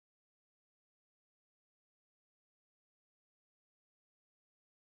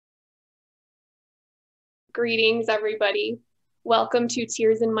Greetings, everybody. Welcome to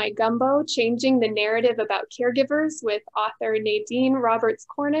Tears in My Gumbo, Changing the Narrative About Caregivers with author Nadine Roberts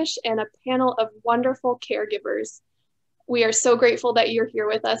Cornish and a panel of wonderful caregivers. We are so grateful that you're here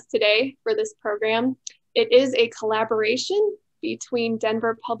with us today for this program. It is a collaboration between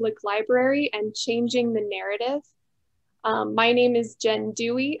Denver Public Library and Changing the Narrative. My name is Jen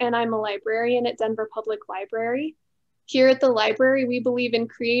Dewey, and I'm a librarian at Denver Public Library. Here at the library, we believe in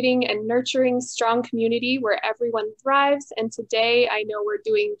creating and nurturing strong community where everyone thrives, and today I know we're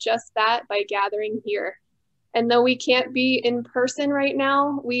doing just that by gathering here. And though we can't be in person right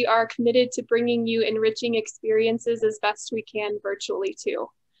now, we are committed to bringing you enriching experiences as best we can virtually too.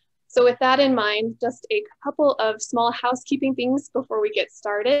 So with that in mind, just a couple of small housekeeping things before we get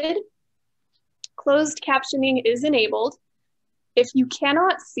started. Closed captioning is enabled. If you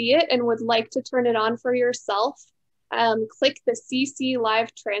cannot see it and would like to turn it on for yourself, click the CC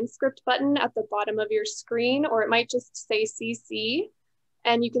Live Transcript button at the bottom of your screen, or it might just say CC,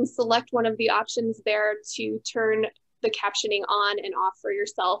 and you can select one of the options there to turn the captioning on and off for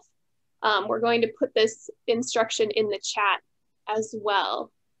yourself. We're going to put this instruction in the chat as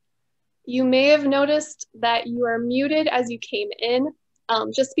well. You may have noticed that you are muted as you came in,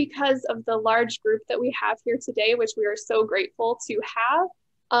 just because of the large group that we have here today, which we are so grateful to have.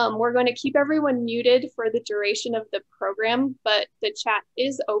 We're going to keep everyone muted for the duration of the program, but the chat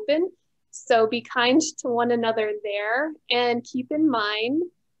is open. So be kind to one another there, and keep in mind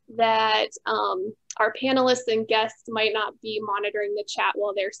that our panelists and guests might not be monitoring the chat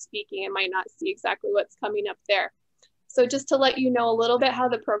while they're speaking and might not see exactly what's coming up there. So just to let you know a little bit how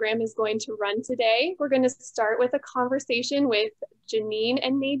the program is going to run today, we're going to start with a conversation with Janine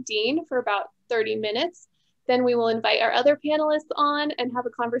and Nadine for about 30 minutes. Then we will invite our other panelists on and have a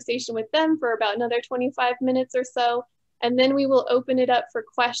conversation with them for about another 25 minutes or so. And then we will open it up for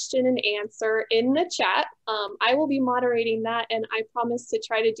question and answer in the chat. I will be moderating that, and I promise to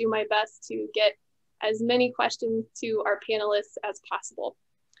try to do my best to get as many questions to our panelists as possible.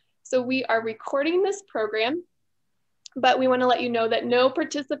 So we are recording this program, but we want to let you know that no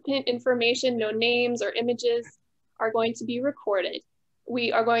participant information, no names or images are going to be recorded.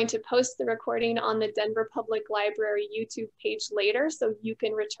 We are going to post the recording on the Denver Public Library YouTube page later, so you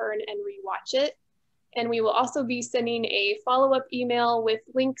can return and rewatch it. And we will also be sending a follow-up email with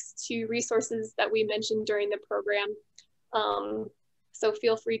links to resources that we mentioned during the program. So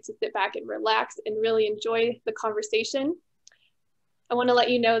feel free to sit back and relax and really enjoy the conversation. I want to let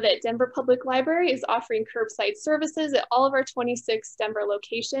you know that Denver Public Library is offering curbside services at all of our 26 Denver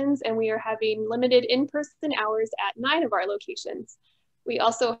locations, and we are having limited in-person hours at 9 of our locations. We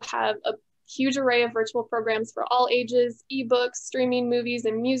also have a huge array of virtual programs for all ages, ebooks, streaming movies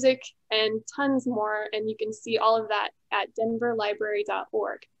and music, and tons more. And you can see all of that at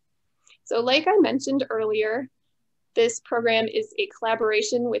denverlibrary.org. So like I mentioned earlier, this program is a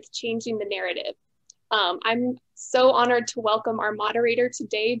collaboration with Changing the Narrative. I'm so honored to welcome our moderator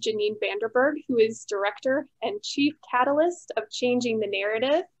today, Janine Vanderberg, who is Director and Chief Catalyst of Changing the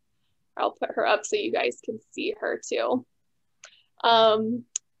Narrative. I'll put her up so you guys can see her too.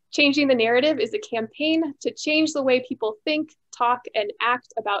 Changing the Narrative is a campaign to change the way people think, talk, and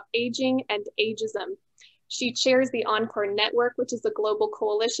act about aging and ageism. She chairs the Encore Network, which is a global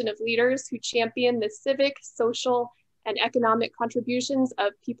coalition of leaders who champion the civic, social, and economic contributions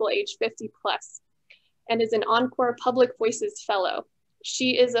of people age 50 plus, and is an Encore Public Voices Fellow.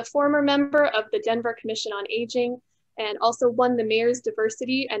 She is a former member of the Denver Commission on Aging and also won the Mayor's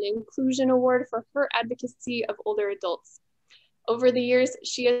Diversity and Inclusion Award for her advocacy of older adults. Over the years,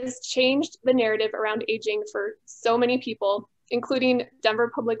 she has changed the narrative around aging for so many people, including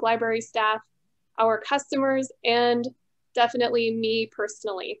Denver Public Library staff, our customers, and definitely me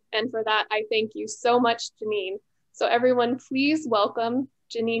personally. And for that, I thank you so much, Janine. So everyone, please welcome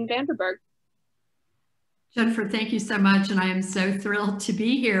Janine Vanderberg. Jennifer, thank you so much. And I am so thrilled to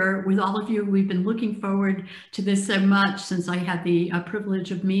be here with all of you. We've been looking forward to this so much since I had the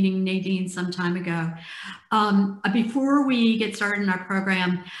privilege of meeting Nadine some time ago. Before we get started in our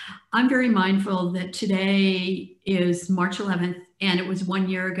program, I'm very mindful that today is March 11th, and it was 1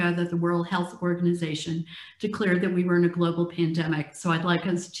 year ago that the World Health Organization declared that we were in a global pandemic. So I'd like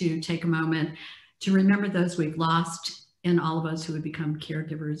us to take a moment to remember those we've lost and all of us who have become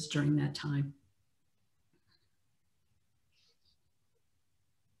caregivers during that time.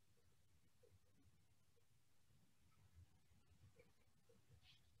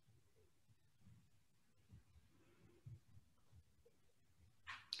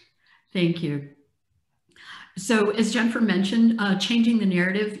 Thank you. So as Jennifer mentioned, changing the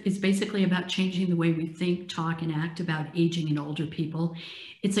narrative is basically about changing the way we think, talk, and act about aging and older people.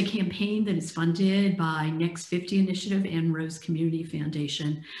 It's a campaign that is funded by Next 50 Initiative and Rose Community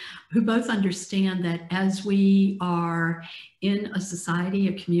Foundation, who both understand that as we are in a society,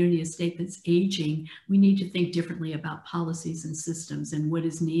 a community, a state that's aging, we need to think differently about policies and systems and what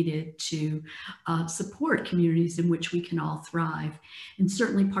is needed to support communities in which we can all thrive. And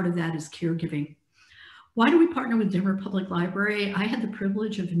certainly part of that is caregiving. Why do we partner with Denver Public Library? I had the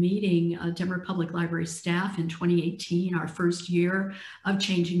privilege of meeting Denver Public Library staff in 2018, our first year of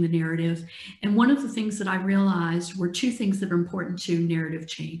changing the narrative. And one of the things that I realized were two things that are important to narrative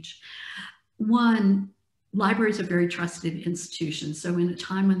change. One, libraries are very trusted institutions. So in a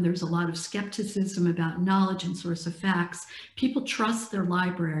time when there's a lot of skepticism about knowledge and source of facts, people trust their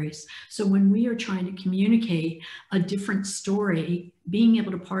libraries. So when we are trying to communicate a different story, being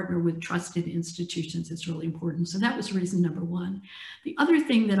able to partner with trusted institutions is really important. So that was reason number one. The other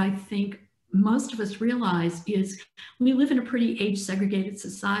thing that I think most of us realize is we live in a pretty age segregated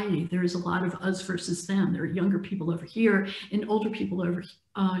society. There's a lot of us versus them. There are younger people over here and older people over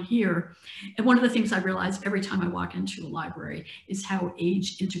here. And one of the things I realize every time I walk into a library is how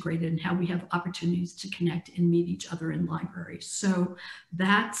age integrated and how we have opportunities to connect and meet each other in libraries. So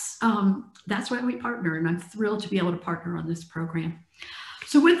that's why we partner, and I'm thrilled to be able to partner on this program.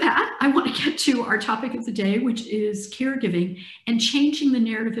 So with that, I want to get to our topic of the day, which is caregiving and changing the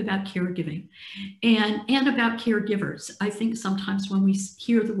narrative about caregiving and about caregivers. I think sometimes when we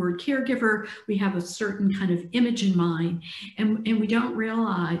hear the word caregiver, we have a certain kind of image in mind, and we don't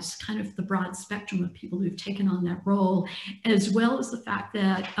realize kind of the broad spectrum of people who've taken on that role, as well as the fact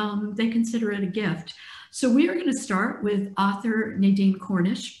that they consider it a gift. So we are going to start with author Nadine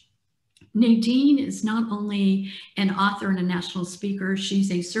Cornish. Nadine is not only an author and a national speaker,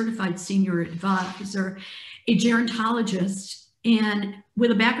 she's a certified senior advisor, a gerontologist, and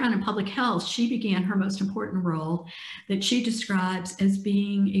with a background in public health, she began her most important role that she describes as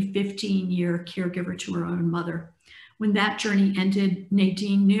being a 15-year caregiver to her own mother. When that journey ended,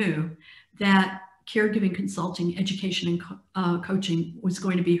 Nadine knew that caregiving, consulting, education, and coaching was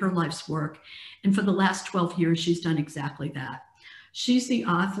going to be her life's work. And for the last 12 years, she's done exactly that. She's the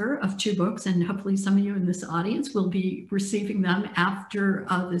author of 2 books, and hopefully some of you in this audience will be receiving them after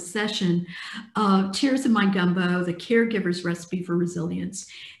this session. Tears in My Gumbo, The Caregiver's Recipe for Resilience,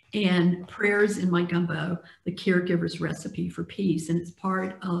 and Prayers in My Gumbo, The Caregiver's Recipe for Peace. And it's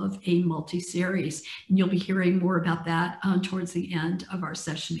part of a multi-series. And you'll be hearing more about that towards the end of our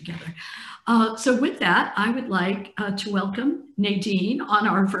session together. So with that, I would like to welcome Nadine on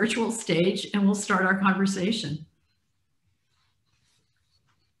our virtual stage, and we'll start our conversation.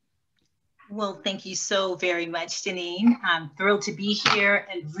 Well, thank you so very much, Janine. I'm thrilled to be here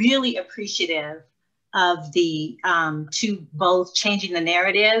and really appreciative of the to both Changing the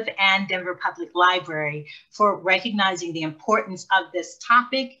Narrative and Denver Public Library for recognizing the importance of this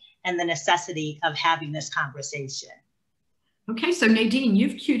topic and the necessity of having this conversation. Okay, so Nadine,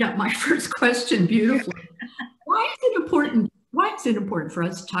 you've queued up my first question beautifully. Why is it important? Why is it important for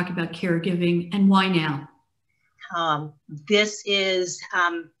us to talk about caregiving, and why now? This is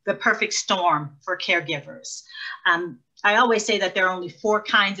the perfect storm for caregivers. I always say that there are only 4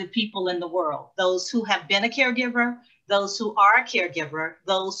 kinds of people in the world: those who have been a caregiver, those who are a caregiver,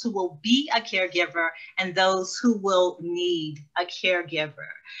 those who will be a caregiver, and those who will need a caregiver.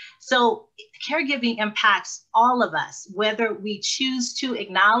 So caregiving impacts all of us, whether we choose to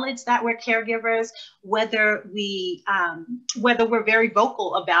acknowledge that we're caregivers, whether we're very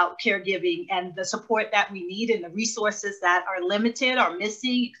vocal about caregiving and the support that we need and the resources that are limited or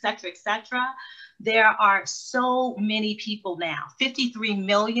missing, et cetera, et cetera. There are so many people now. 53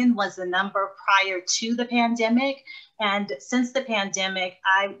 million was the number prior to the pandemic. And since the pandemic,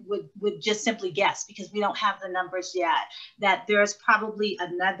 I would just simply guess, because we don't have the numbers yet, that there's probably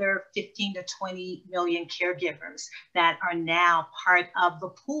another 15 to 20 million caregivers that are now part of the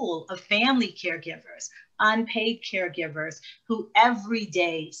pool of family caregivers, unpaid caregivers who every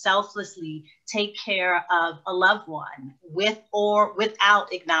day selflessly take care of a loved one with or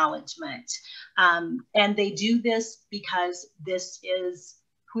without acknowledgement. And they do this because this is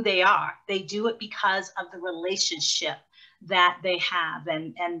who they are. They do it because of the relationship that they have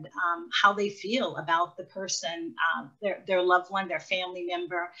and how they feel about the person, their loved one, their family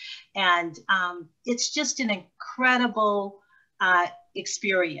member. And it's just an incredible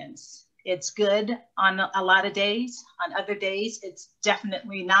experience. It's good on a lot of days. On other days, it's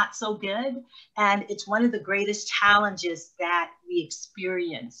definitely not so good. And it's one of the greatest challenges that we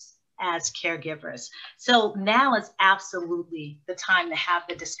experience as caregivers. So now is absolutely the time to have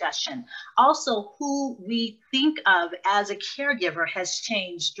the discussion. Also, who we think of as a caregiver has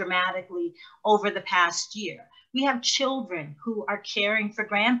changed dramatically over the past year. We have children who are caring for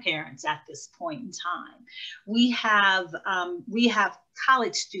grandparents at this point in time. We have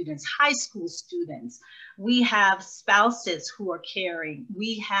college students, high school students. We have spouses who are caring.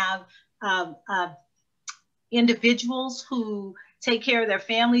 We have individuals who take care of their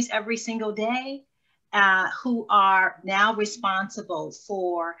families every single day, who are now responsible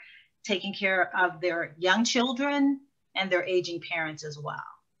for taking care of their young children and their aging parents as well.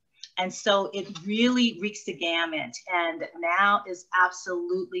 And so it really wreaks the gamut. And now is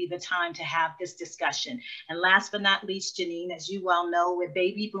absolutely the time to have this discussion. And last but not least, Janine, as you well know, with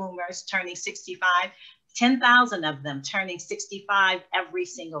baby boomers turning 65, 10,000 of them turning 65 every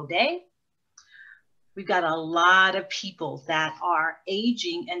single day. We've got a lot of people that are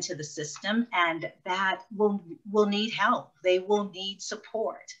aging into the system and that will need help. They will need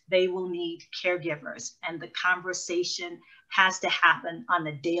support. They will need caregivers. And the conversation has to happen on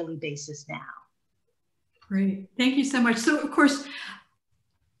a daily basis now. Great. Thank you so much. So, of course,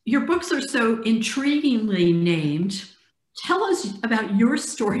 your books are so intriguingly named. Tell us about your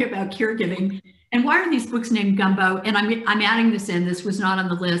story about caregiving. And why are these books named Gumbo? And I'm adding this in. This was not on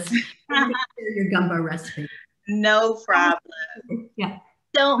the list. Your gumbo recipe. No problem. Yeah.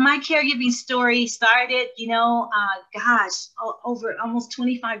 So my caregiving story started, over almost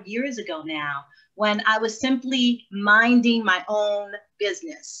 25 years ago now, when I was simply minding my own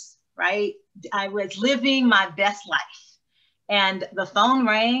business, right? I was living my best life. And the phone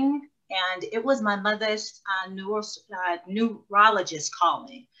rang, and it was my mother's neurologist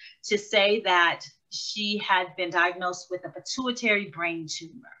calling to say that she had been diagnosed with a pituitary brain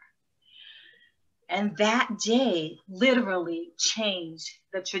tumor. And that day literally changed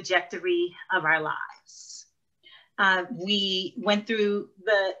the trajectory of our lives. We went through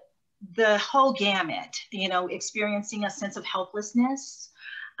the whole gamut, experiencing a sense of helplessness,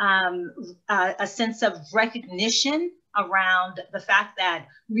 a sense of recognition around the fact that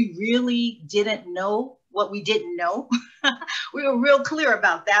we really didn't know what we didn't know. We were real clear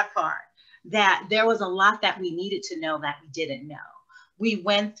about that part, that there was a lot that we needed to know that we didn't know. We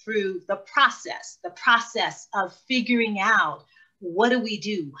went through the process of figuring out, what do we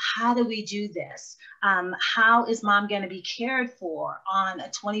do? How do we do this? How is mom going to be cared for on a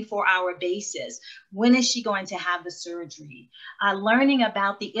 24-hour basis? When is she going to have the surgery? Learning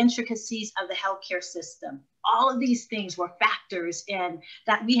about the intricacies of the healthcare system. All of these things were factors in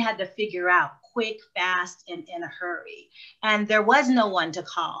that we had to figure out quick, fast, and in a hurry. And there was no one to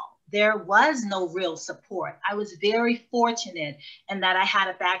call. There was no real support. I was very fortunate in that I had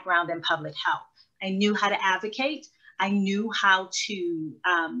a background in public health. I knew how to advocate. I knew how to,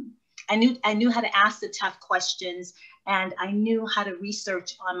 I knew how to ask the tough questions, and I knew how to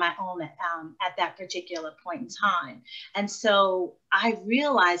research on my own at that particular point in time. And so I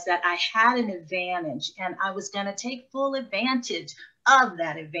realized that I had an advantage, and I was going to take full advantage of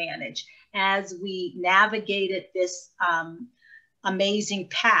that advantage as we navigated this amazing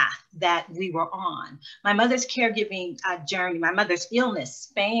path that we were on. My mother's caregiving journey, my mother's illness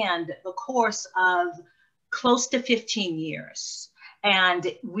spanned the course of close to 15 years.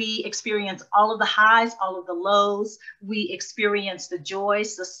 And we experienced all of the highs, all of the lows. We experienced the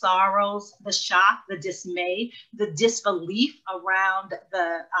joys, the sorrows, the shock, the dismay, the disbelief around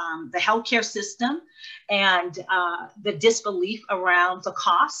the healthcare system, and the disbelief around the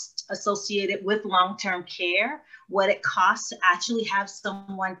cost associated with long-term care, what it costs to actually have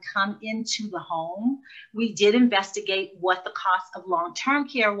someone come into the home. We did investigate what the cost of long-term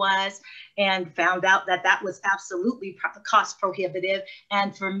care was and found out that that was absolutely cost prohibitive.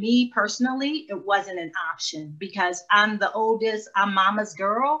 And for me personally, it wasn't an option because I'm the oldest, I'm mama's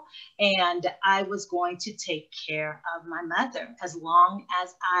girl, and I was going to take care of my mother as long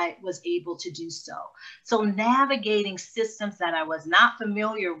as I was able to do so. So navigating systems that I was not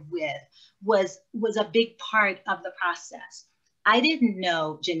familiar with was a big part of the process. I didn't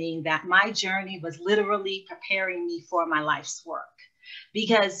know, Janine, that my journey was literally preparing me for my life's work,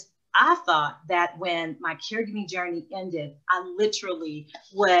 because I thought that when my caregiving journey ended, I literally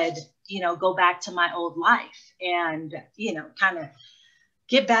would, go back to my old life and, kind of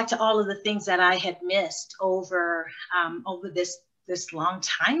get back to all of the things that I had missed over this long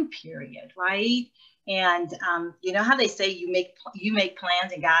time period, right? And you know how they say you make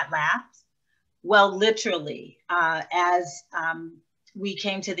plans and God laughs? Well, literally, as we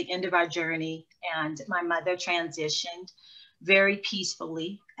came to the end of our journey and my mother transitioned very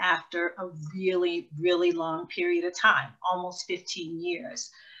peacefully after a really, really long period of time, almost 15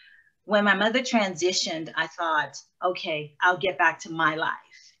 years. When my mother transitioned, I thought, okay, I'll get back to my life.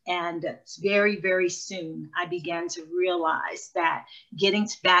 And very, very soon, I began to realize that getting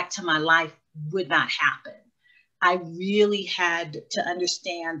back to my life would not happen. I really had to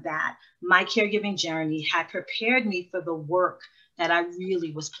understand that my caregiving journey had prepared me for the work that I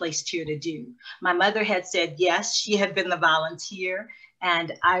really was placed here to do. My mother had said yes, she had been the volunteer,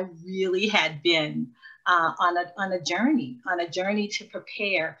 and I really had been on a journey to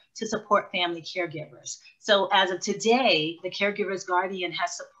prepare to support family caregivers. So as of today, the Caregivers Guardian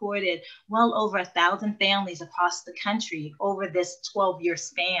has supported well over 1,000 families across the country over this 12-year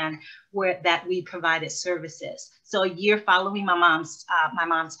span that we provided services. So a year following my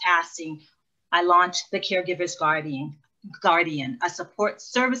mom's passing, I launched the Caregivers Guardian, a support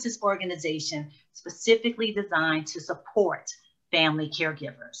services organization specifically designed to support family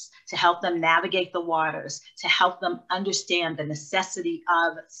caregivers, to help them navigate the waters, to help them understand the necessity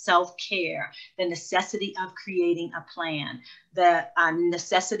of self-care, the necessity of creating a plan, the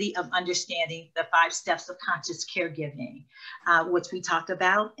necessity of understanding the 5 steps of conscious caregiving, which we talk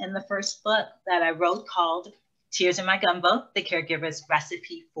about in the first book that I wrote called Tears In My Gumbo, the Caregiver's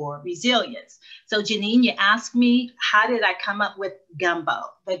Recipe for Resilience. So Janine, you asked me, how did I come up with Gumbo,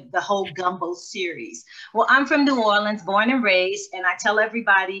 the whole Gumbo series? Well, I'm from New Orleans, born and raised, and I tell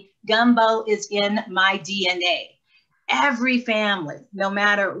everybody, Gumbo is in my DNA. Every family, no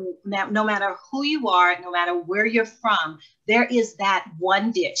matter who you are, no matter where you're from, there is that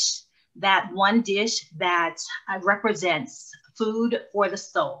one dish that represents food for the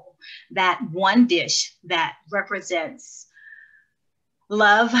soul. That one dish that represents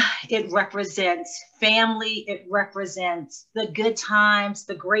love, it represents family, it represents the good times,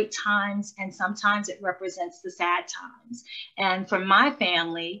 the great times, and sometimes it represents the sad times. And for my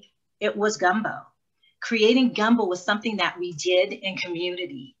family, it was gumbo. Creating gumbo was something that we did in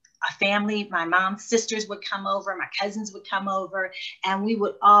community. A family, my mom's sisters would come over, my cousins would come over, and we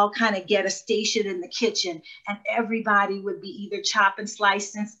would all kind of get a station in the kitchen, and everybody would be either chopping,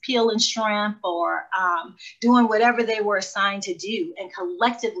 slicing, peeling shrimp, or doing whatever they were assigned to do. And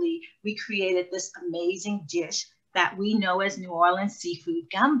collectively, we created this amazing dish that we know as New Orleans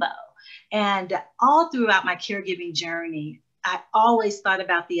seafood gumbo. And all throughout my caregiving journey, I always thought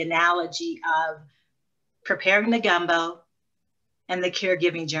about the analogy of preparing the gumbo and the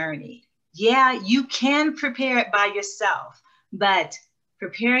caregiving journey. Yeah, you can prepare it by yourself, but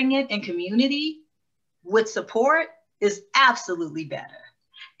preparing it in community with support is absolutely better.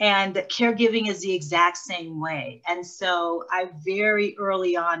 And caregiving is the exact same way. And so I very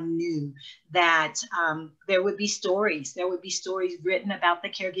early on knew that there would be stories written about the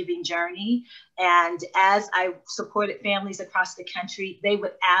caregiving journey. And as I supported families across the country, they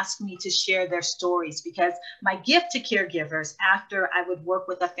would ask me to share their stories, because my gift to caregivers after I would work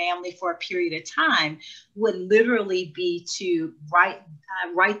with a family for a period of time would literally be to write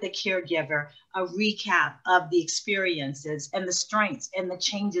the caregiver a recap of the experiences and the strengths and the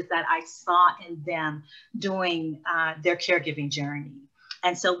changes that I saw in them during their caregiving journey.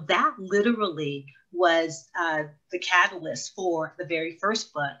 And so that literally was the catalyst for the very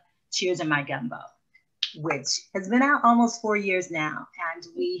first book, Tears In My Gumbo, which has been out almost 4 years now. And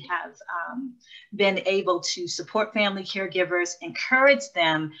we have been able to support family caregivers, encourage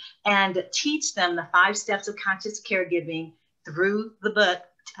them, and teach them the 5 steps of conscious caregiving through the book,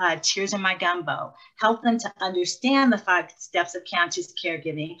 Tears In My Gumbo, help them to understand the 5 steps of conscious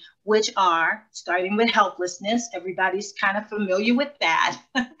caregiving, which are starting with helplessness. Everybody's kind of familiar with that.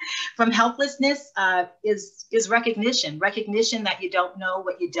 From helplessness is recognition that you don't know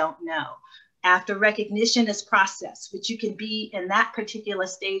what you don't know. After recognition is process, which you can be in that particular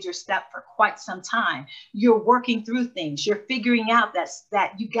stage or step for quite some time. You're working through things. You're figuring out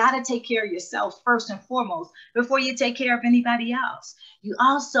that you got to take care of yourself first and foremost before you take care of anybody else. You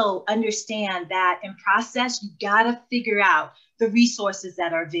also understand that in process, you got to figure out the resources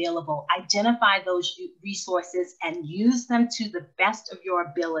that are available, identify those resources and use them to the best of your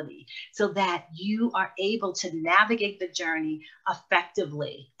ability so that you are able to navigate the journey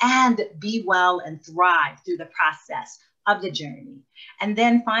effectively and be well and thrive through the process of the journey. And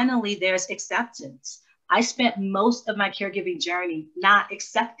then finally, there's acceptance. I spent most of my caregiving journey not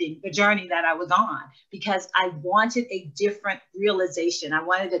accepting the journey that I was on because I wanted a different realization. I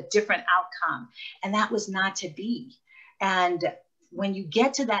wanted a different outcome, and that was not to be. And when you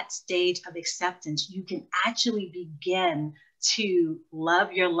get to that stage of acceptance, you can actually begin to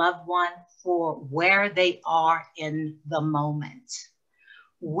love your loved one for where they are in the moment,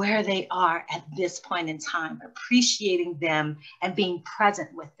 where they are at this point in time, appreciating them and being present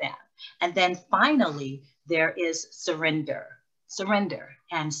with them. And then finally, there is surrender. surrender.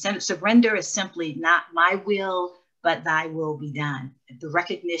 And surrender is simply not my will, but thy will be done. The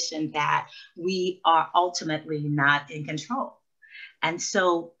recognition that we are ultimately not in control. And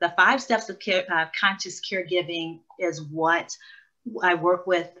so the 5 steps of conscious caregiving is what I work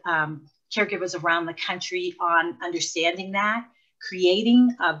with caregivers around the country on understanding that,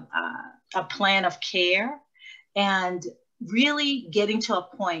 creating a plan of care, and really getting to a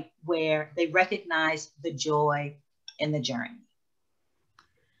point where they recognize the joy in the journey.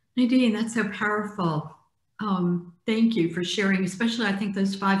 Nadine, that's so powerful. Thank you for sharing, especially I think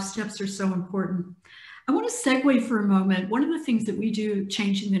those 5 steps are so important. I want to segue for a moment. One of the things that we do,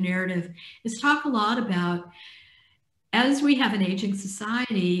 Changing the Narrative, is talk a lot about, as we have an aging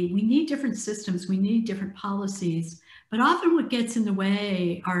society, we need different systems, we need different policies, but often what gets in the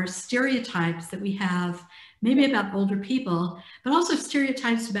way are stereotypes that we have, maybe about older people, but also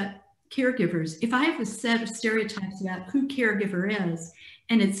stereotypes about caregivers. If I have a set of stereotypes about who caregiver is,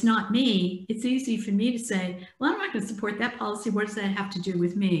 and it's not me, it's easy for me to say, well, I'm not going to support that policy. What does that have to do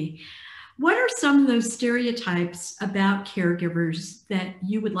with me? What are some of those stereotypes about caregivers that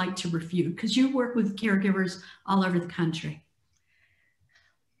you would like to refute? Because you work with caregivers all over the country.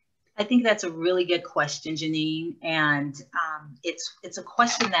 I think that's a really good question, Janine. And it's a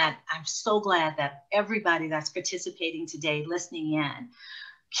question that I'm so glad that everybody that's participating today, listening in,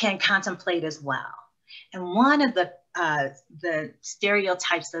 can contemplate as well. And one of the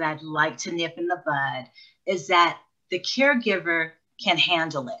stereotypes that I'd like to nip in the bud is that the caregiver can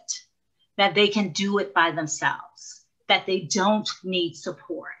handle it, that they can do it by themselves, that they don't need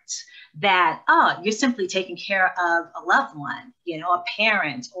support, that, oh, you're simply taking care of a loved one, you know, a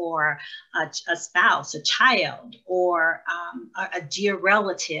parent or a spouse, a child, or a dear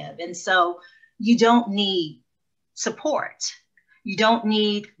relative. And so you don't need support. You don't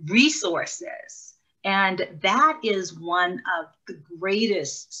need resources. And that is one of the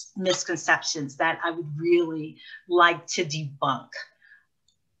greatest misconceptions that I would really like to debunk.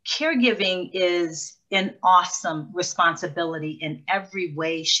 Caregiving is an awesome responsibility in every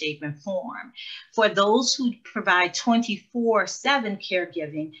way, shape, and form. For those who provide 24/7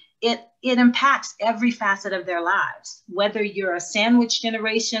 caregiving, it impacts every facet of their lives. Whether you're a sandwich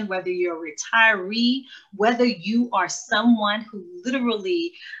generation, whether you're a retiree, whether you are someone who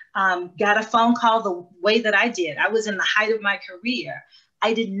literally got a phone call the way that I did. I was in the height of my career.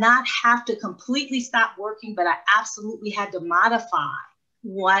 I did not have to completely stop working, but I absolutely had to modify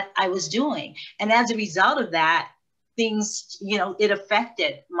what I was doing. And as a result of that, things, you know, it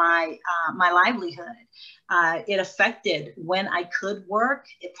affected my livelihood. It affected when I could work.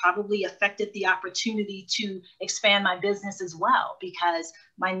 It probably affected the opportunity to expand my business as well, because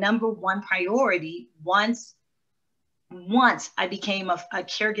my number one priority once I became a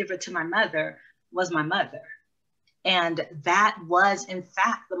caregiver to my mother was my mother. And that was, in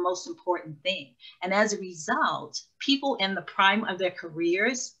fact, the most important thing. And as a result, people in the prime of their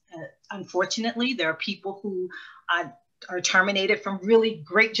careers, unfortunately, there are people who are terminated from really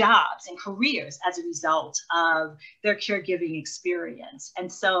great jobs and careers as a result of their caregiving experience.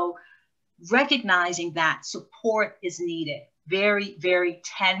 And so recognizing that support is needed. Very, very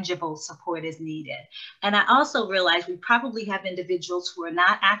tangible support is needed. And I also realize we probably have individuals who are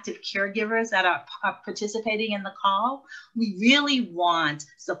not active caregivers that are participating in the call. We really want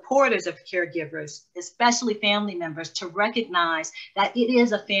supporters of caregivers, especially family members, to recognize that it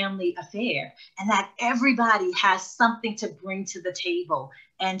is a family affair and that everybody has something to bring to the table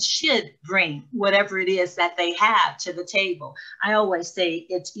and should bring whatever it is that they have to the table. I always say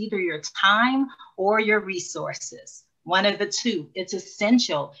it's either your time or your resources. One of the two. It's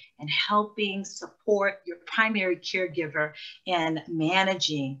essential in helping support your primary caregiver in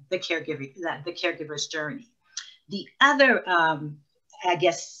managing the caregiver's journey. The other, I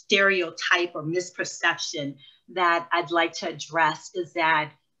guess, stereotype or misperception that I'd like to address is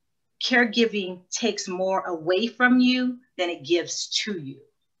that caregiving takes more away from you than it gives to you.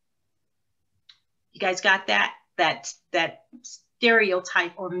 You guys got that? That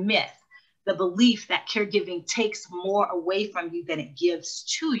stereotype or myth. The belief that caregiving takes more away from you than it gives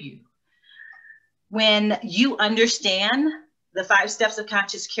to you. When you understand the 5 steps of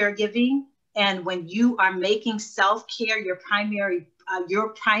conscious caregiving, and when you are making self-care your primary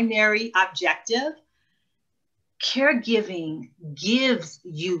objective, caregiving gives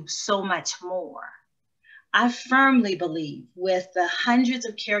you so much more. I firmly believe, with the hundreds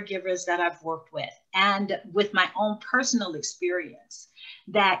of caregivers that I've worked with and with my own personal experience,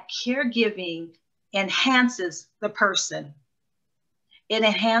 that caregiving enhances the person. It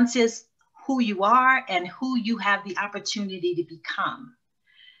enhances who you are and who you have the opportunity to become.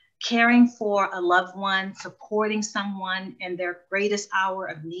 caring for a loved one, supporting someone in their greatest hour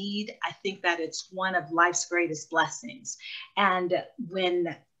of need, I think that it's one of life's greatest blessings. And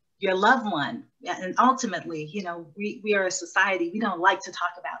when your loved one, and ultimately, you know, we are a society, we don't like to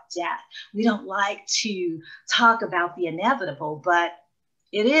talk about death. We don't like to talk about the inevitable, but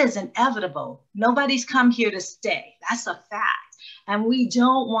it is inevitable. Nobody's come here to stay. That's a fact. And we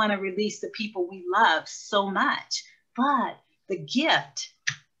don't want to release the people we love so much. But the gift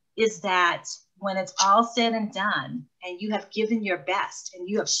is that when it's all said and done, and you have given your best, and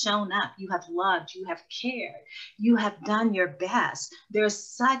you have shown up, you have loved, you have cared, you have done your best, there's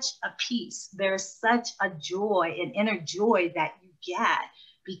such a peace, there's such a joy, an inner joy that you get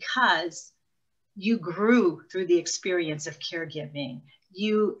because you grew through the experience of caregiving.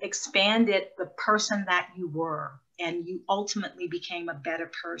 You expanded the person that you were, and you ultimately became a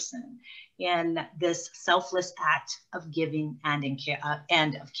better person in this selfless act of giving and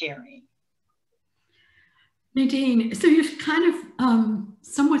of caring. Nadine, so you've kind of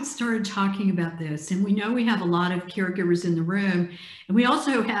somewhat started talking about this, and we know we have a lot of caregivers in the room, and we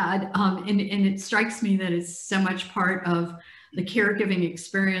also had, and it strikes me that it's so much part of the caregiving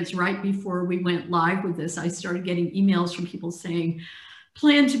experience. Right before we went live with this, I started getting emails from people saying,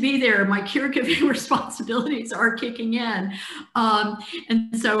 plan to be there, my caregiving responsibilities are kicking in.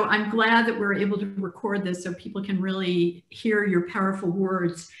 And so I'm glad that we're able to record this so people can really hear your powerful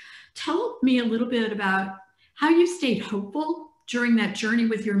words. Tell me a little bit about how you stayed hopeful during that journey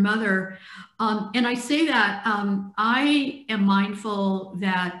with your mother. And I say that I am mindful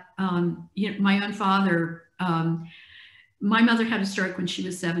that you know, my own father, my mother had a stroke when she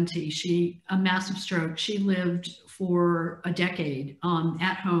was 70. A massive stroke. She lived for a decade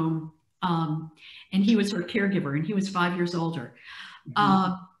at home, and he was her caregiver, and he was 5 years older.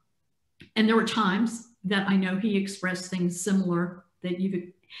 And there were times that I know he expressed things similar that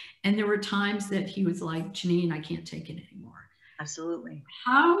and there were times that he was like, Janine, I can't take it anymore. Absolutely.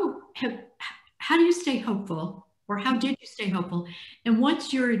 How do you stay hopeful, or how did you stay hopeful? And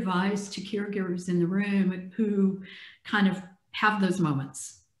what's your advice to caregivers in the room who kind of have those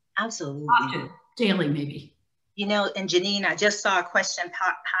moments? Absolutely. Often, daily, maybe. You know, and Janine, I just saw a question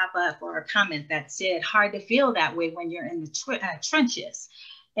pop up, or a comment that said, hard to feel that way when you're in the trenches.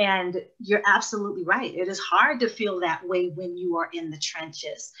 And you're absolutely right. It is hard to feel that way when you are in the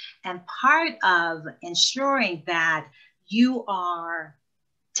trenches. And part of ensuring that you are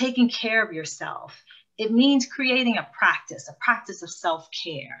taking care of yourself, it means creating a practice of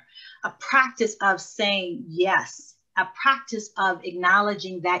self-care, a practice of saying yes, a practice of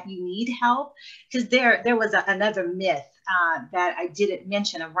acknowledging that you need help. Because there was another myth that I didn't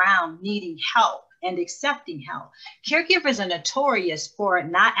mention around needing help and accepting help. Caregivers are notorious for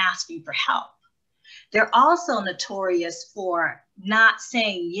not asking for help. They're also notorious for not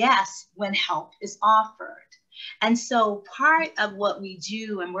saying yes when help is offered. And so part of what we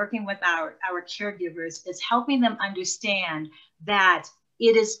do in working with our caregivers is helping them understand that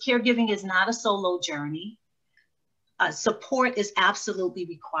caregiving is not a solo journey. Support is absolutely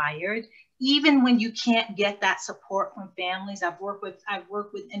required. Even when you can't get that support from families, I've worked with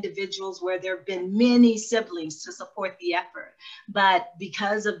individuals where there have been many siblings to support the effort, but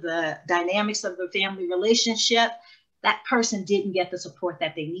because of the dynamics of the family relationship, that person didn't get the support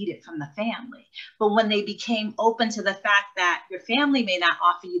that they needed from the family. But when they became open to the fact that your family may not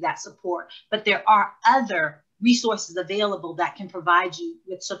offer you that support, but there are other resources available that can provide you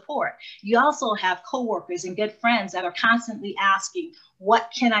with support. You also have coworkers and good friends that are constantly asking,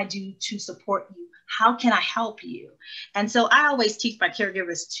 what can I do to support you? How can I help you? And so I always teach my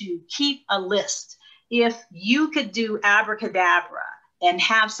caregivers to keep a list. If you could do abracadabra and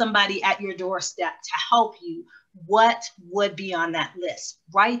have somebody at your doorstep to help you, what would be on that list?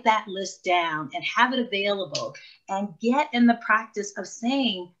 Write that list down and have it available, and get in the practice of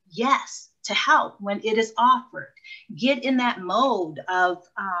saying yes to help when it is offered. Get in that mode of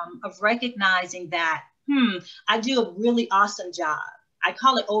recognizing that, I do a really awesome job. I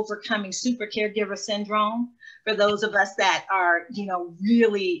call it overcoming super caregiver syndrome for those of us that are,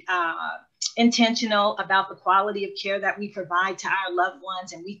 really intentional about the quality of care that we provide to our loved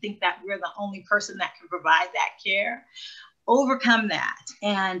ones, and we think that we're the only person that can provide that care. Overcome that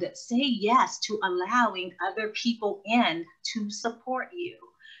and say yes to allowing other people in to support you.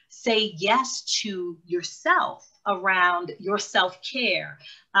 Say yes to yourself around your self-care,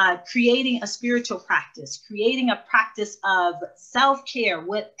 creating a spiritual practice, creating a practice of self-care,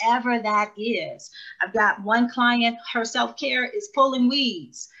 whatever that is. I've got one client, her self-care is pulling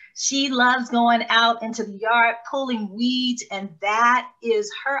weeds. She loves going out into the yard, pulling weeds, and that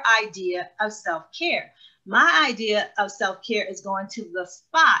is her idea of self-care. My idea of self-care is going to the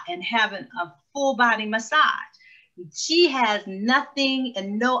spa and having a full body massage. She has nothing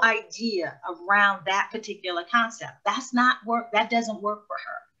and no idea around that particular concept. That's not work. That doesn't work for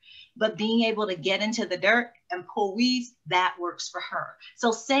her. But being able to get into the dirt and pull weeds, that works for her.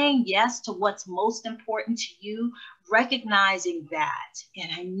 So saying yes to what's most important to you, recognizing that,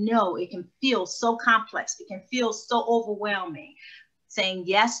 and I know it can feel so complex, it can feel so overwhelming. Saying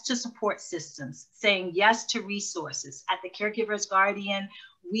yes to support systems, saying yes to resources. At the Caregivers Guardian,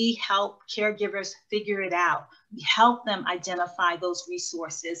 we help caregivers figure it out. We help them identify those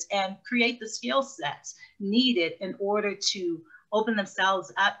resources and create the skill sets needed in order to open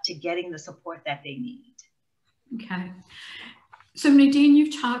themselves up to getting the support that they need. Okay. So Nadine,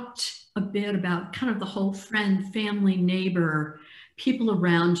 you've talked a bit about kind of the whole friend, family, neighbor, people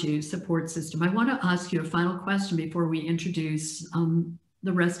around you support system. I want to ask you a final question before we introduce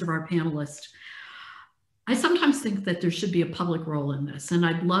the rest of our panelists. I sometimes think that there should be a public role in this, and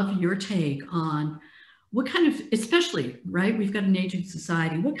I'd love your take on what kind of, especially, right, we've got an aging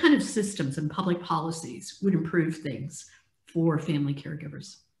society, what kind of systems and public policies would improve things for family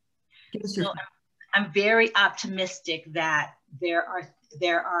caregivers? So I'm very optimistic that there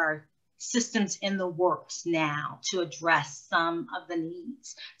are systems in the works now to address some of the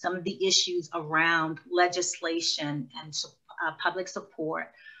needs, some of the issues around legislation and public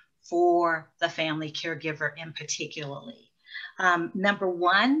support for the family caregiver in particularly. Number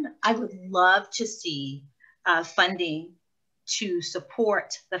one, I would love to see funding to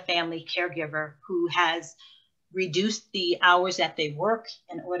support the family caregiver who has reduce the hours that they work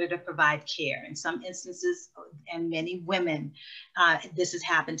in order to provide care. In some instances, and many women, this has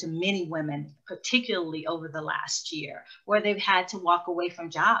happened to many women, particularly over the last year, where they've had to walk away from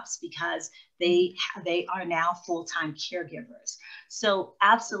jobs because they are now full-time caregivers. So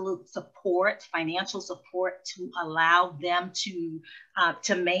absolute support, financial support to allow them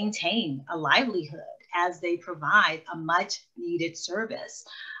to maintain a livelihood as they provide a much needed service.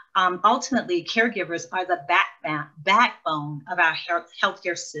 Ultimately, caregivers are the backbone of our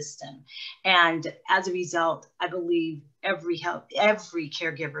healthcare system. And as a result, I believe every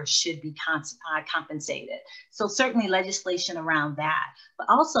caregiver should be compensated. So certainly legislation around that, but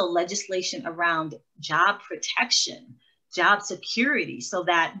also legislation around job protection, job security, so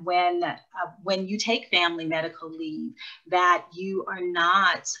that when you take family medical leave, that you are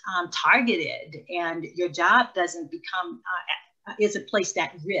not targeted and your job doesn't become is placed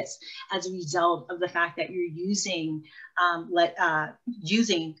at risk as a result of the fact that you're using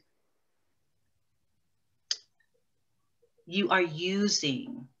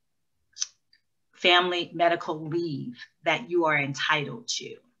family medical leave that you are entitled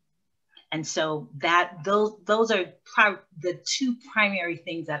to. And so those are the two primary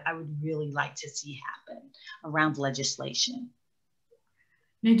things that I would really like to see happen around legislation.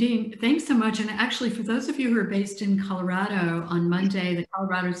 Nadine, thanks so much. And actually, for those of you who are based in Colorado, on Monday, the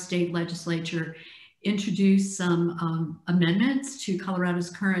Colorado State Legislature introduced some amendments to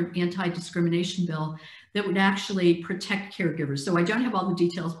Colorado's current anti-discrimination bill that would actually protect caregivers. So I don't have all the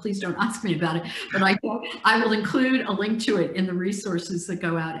details. Please don't ask me about it, but I will include a link to it in the resources that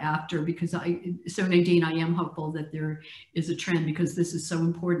go out after, because so Nadine, I am hopeful that there is a trend, because this is so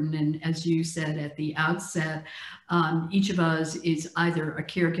important. And as you said at the outset, each of us is either a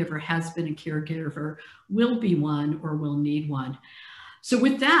caregiver, has been a caregiver, will be one, or will need one. So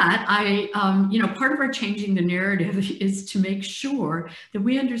with that, part of our changing the narrative is to make sure that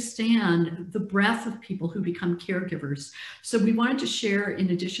we understand the breadth of people who become caregivers. So we wanted to share,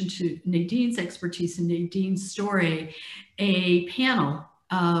 in addition to Nadine's expertise and Nadine's story, a panel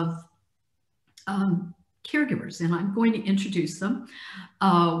of caregivers, and I'm going to introduce them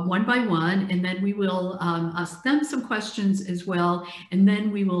one by one, and then we will ask them some questions as well, and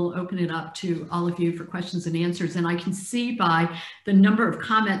then we will open it up to all of you for questions and answers. And I can see by the number of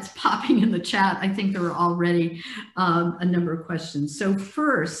comments popping in the chat, I think there are already a number of questions. So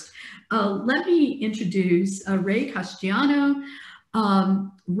first, let me introduce Ray Castellano.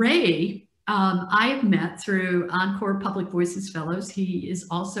 Ray, I have met through Encore Public Voices Fellows. He is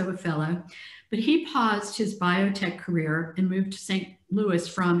also a fellow, but he paused his biotech career and moved to St. Louis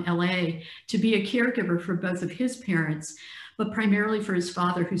from LA to be a caregiver for both of his parents, but primarily for his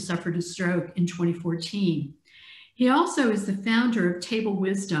father, who suffered a stroke in 2014. He also is the founder of Table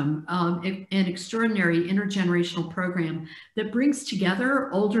Wisdom, an extraordinary intergenerational program that brings together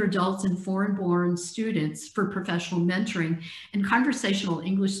older adults and foreign-born students for professional mentoring and conversational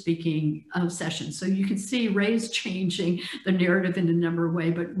English-speaking sessions. So you can see Ray's changing the narrative in a number of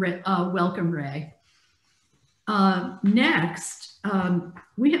ways, but welcome, Ray. Next,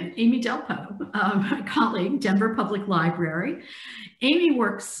 we have Amy Delpo, a colleague, Denver Public Library. Amy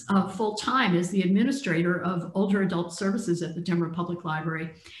works full-time as the administrator of older adult services at the Denver Public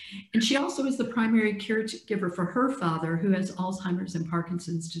Library. And she also is the primary caregiver for her father, who has Alzheimer's and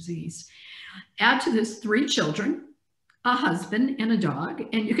Parkinson's disease. Add to this 3 children, a husband, and a dog.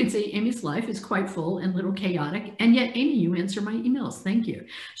 And you can see Amy's life is quite full and a little chaotic. And yet, Amy, you answer my emails. Thank you.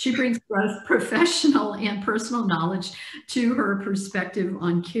 She brings both professional and personal knowledge to her perspective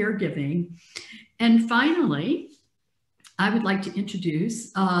on caregiving. And finally, I would like to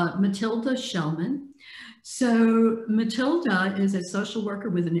introduce Matilda Shellman. So Matilda is a social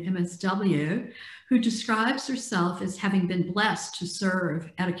worker with an MSW who describes herself as having been blessed to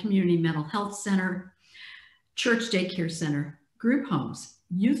serve at a community mental health center, church daycare center, group homes,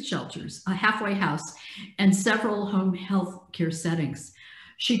 youth shelters, a halfway house, and several home health care settings.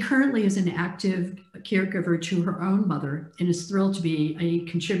 She currently is an active caregiver to her own mother and is thrilled to be a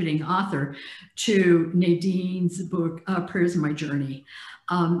contributing author to Nadine's book, Prayers in My Journey.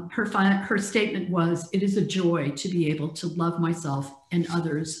 Her statement was, "It is a joy to be able to love myself and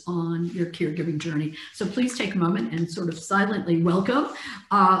others on your caregiving journey." So please take a moment and sort of silently welcome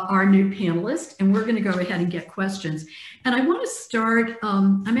our new panelist, and we're going to go ahead and get questions. And I want to start,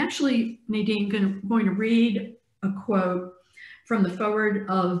 I'm actually, Nadine, going to read a quote from the foreword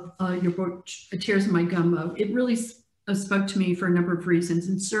of your book, Tears In My Gumbo. It really spoke to me for a number of reasons,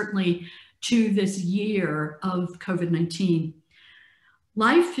 and certainly to this year of COVID-19.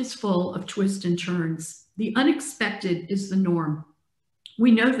 Life is full of twists and turns. The unexpected is the norm.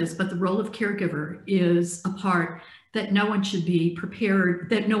 We know this, but the role of caregiver is a part that no one should be prepared,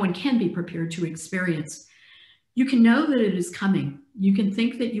 that no one can be prepared to experience. You can know that it is coming. You can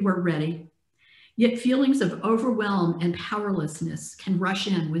think that you are ready, yet feelings of overwhelm and powerlessness can rush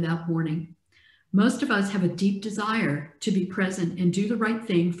in without warning. Most of us have a deep desire to be present and do the right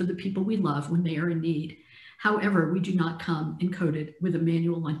thing for the people we love when they are in need. However, we do not come encoded with a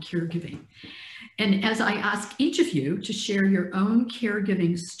manual on caregiving. And as I ask each of you to share your own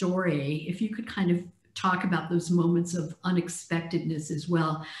caregiving story, if you could kind of talk about those moments of unexpectedness as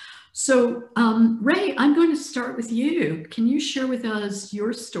well. So Ray, I'm going to start with you. Can you share with us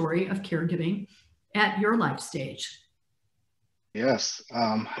your story of caregiving at your life stage? Yes.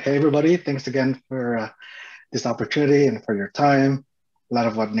 Hey, everybody. Thanks again for this opportunity and for your time. A lot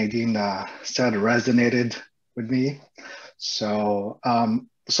of what Nadine said resonated with me. So,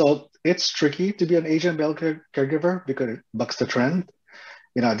 so it's tricky to be an Asian male caregiver because it bucks the trend.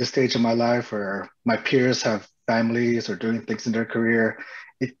 You know, at this stage of my life where my peers have families or doing things in their career,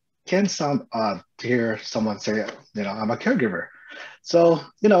 it can sound odd to hear someone say, you know, I'm a caregiver. So,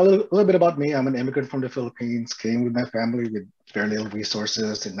 you know, a little bit about me. I'm an immigrant from the Philippines, came with my family with very little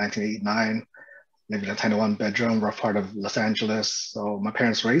resources in 1989, lived in a tiny 1-bedroom, rough part of Los Angeles. So my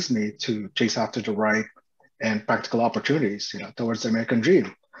parents raised me to chase after the right and practical opportunities, you know, towards the American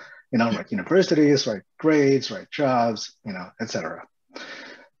dream, you know, right universities, right grades, right jobs, you know, etc.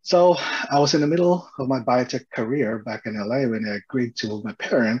 So I was in the middle of my biotech career back in LA when I agreed to move my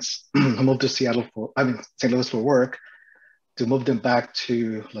parents, who moved to St. Louis for work, to move them back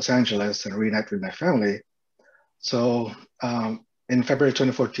to Los Angeles and reunite with my family. So in February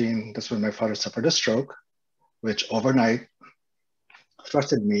 2014, that's when my father suffered a stroke, which overnight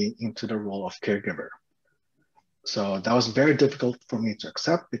thrusted me into the role of caregiver. So that was very difficult for me to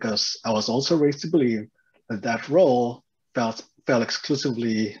accept because I was also raised to believe that that role fell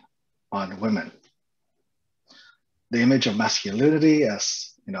exclusively on women. The image of masculinity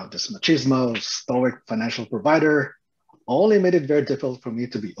as, you know, this machismo, stoic financial provider, only made it very difficult for me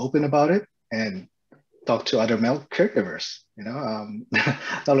to be open about it and talk to other male caregivers. You know,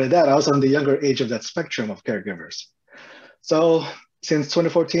 not only that, I was on the younger age of that spectrum of caregivers. So since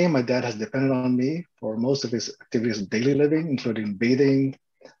 2014, my dad has depended on me for most of his activities of daily living, including bathing,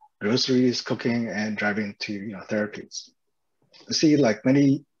 groceries, cooking, and driving to, you know, therapies. You see, like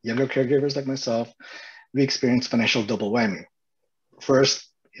many younger caregivers like myself, we experience financial double whammy. First,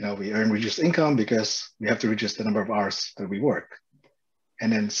 you know, we earn reduced income because we have to reduce the number of hours that we work.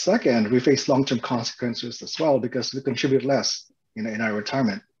 And then second, we face long-term consequences as well because we contribute less, you know, in our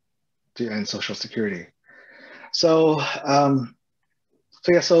retirement to earn Social Security. So,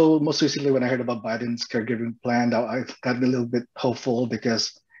 so most recently when I heard about Biden's caregiving plan, I got a little bit hopeful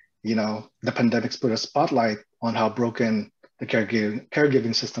because, you know, the pandemic's put a spotlight on how broken the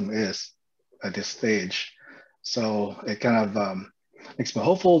caregiving system is at this stage. So it kind of makes me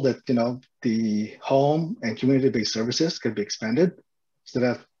hopeful that, you know, the home and community-based services could be expanded so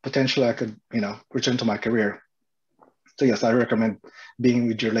that potentially I could, you know, return to my career. So yes, I recommend being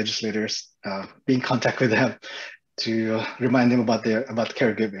with your legislators, be in contact with them to remind them about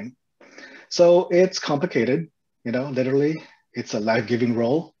caregiving. So it's complicated, you know, literally. It's a life-giving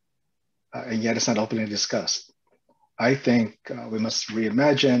role, and yet it's not openly discussed. I think we must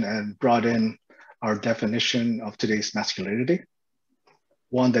reimagine and broaden our definition of today's masculinity,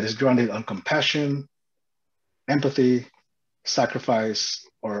 one that is grounded on compassion, empathy, sacrifice,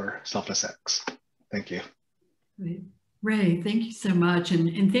 or selfless acts. Thank you. Ray, thank you so much.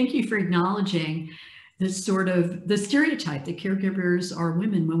 And thank you for acknowledging this sort of the stereotype that caregivers are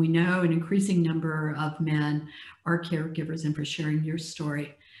women when we know an increasing number of men are caregivers, and for sharing your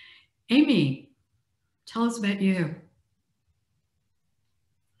story. Amy, tell us about you.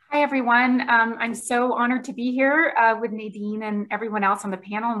 Hi, everyone. I'm so honored to be here with Nadine and everyone else on the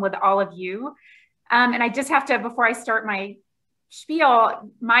panel and with all of you. And I just have to, before I start my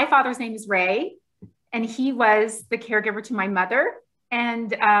spiel, my father's name is Ray, and he was the caregiver to my mother.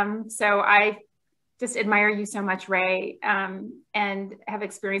 And so I just admire you so much, Ray, and have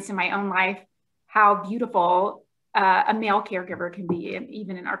experienced in my own life how beautiful a male caregiver can be,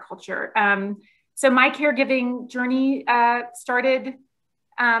 even in our culture. So my caregiving journey started,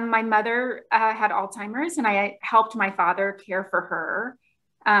 my mother had Alzheimer's, and I helped my father care for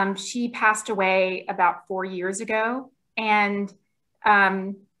her. She passed away about 4 years ago, and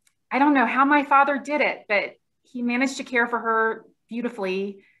I don't know how my father did it, but he managed to care for her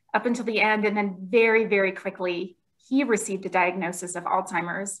beautifully up until the end. And then very, very quickly, he received a diagnosis of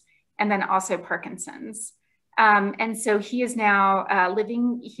Alzheimer's and then also Parkinson's. And so he is now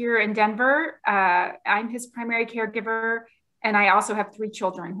living here in Denver. I'm his primary caregiver, and I also have 3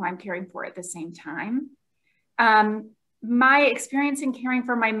 children who I'm caring for at the same time. My experience in caring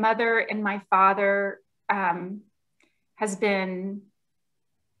for my mother and my father has been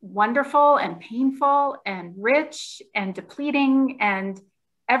wonderful and painful and rich and depleting and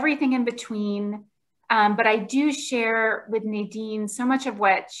everything in between. But I do share with Nadine, so much of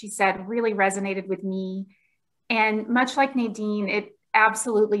what she said really resonated with me. And much like Nadine, it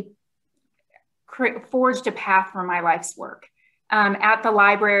absolutely forged a path for my life's work. At the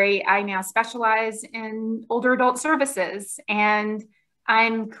library, I now specialize in older adult services, and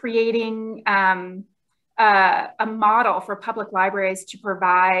I'm creating a model for public libraries to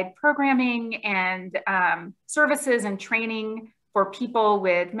provide programming and services and training for people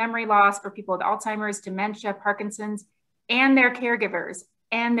with memory loss, for people with Alzheimer's, dementia, Parkinson's, and their caregivers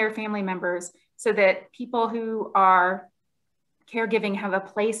and their family members, so that people who are caregiving have a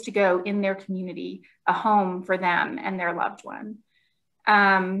place to go in their community, a home for them and their loved one.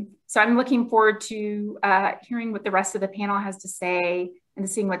 So I'm looking forward to hearing what the rest of the panel has to say and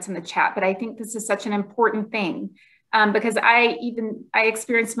seeing what's in the chat. But I think this is such an important thing because I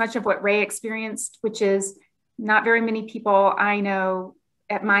experienced much of what Ray experienced, which is not very many people I know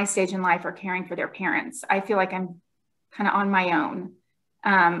at my stage in life are caring for their parents. I feel like I'm kind of on my own.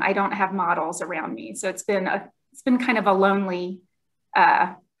 I don't have models around me. So it's been kind of a lonely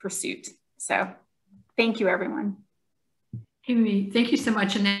pursuit. So thank you, everyone. Amy, thank you so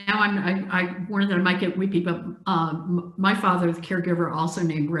much. And now I warned that I might get weepy, but my father is a caregiver also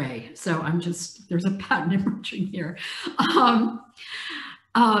named Ray. So there's a pattern emerging here.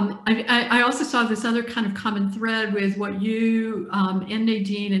 I also saw this other kind of common thread with what you and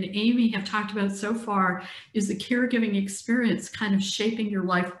Nadine and Amy have talked about so far is the caregiving experience kind of shaping your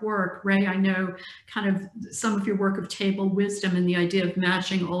life work. Ray, I know kind of some of your work of table wisdom and the idea of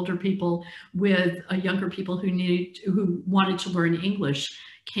matching older people with younger people who wanted to learn English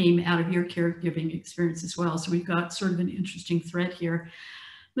came out of your caregiving experience as well. So we've got sort of an interesting thread here.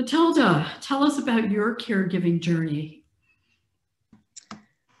 Matilda, tell us about your caregiving journey.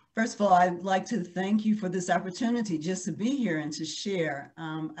 First of all, I'd like to thank you for this opportunity just to be here and to share.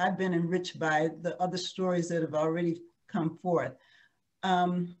 I've been enriched by the other stories that have already come forth.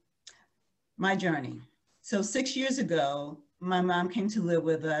 My journey. So 6 years ago, my mom came to live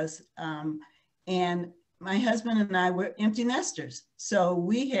with us, and my husband and I were empty nesters. So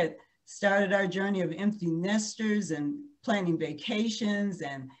we had started our journey of empty nesters and planning vacations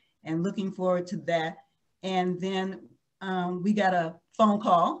and looking forward to that. And then we got a phone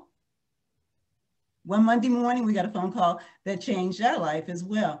call. One Monday morning, we got a phone call that changed our life as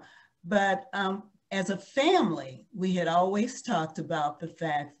well. But as a family, we had always talked about the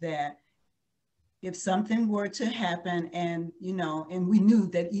fact that if something were to happen and we knew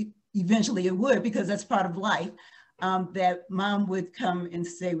that eventually it would, because that's part of life, that mom would come and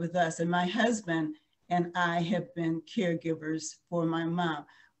stay with us. And my husband and I have been caregivers for my mom.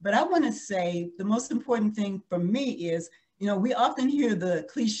 But I want to say the most important thing for me is, we often hear the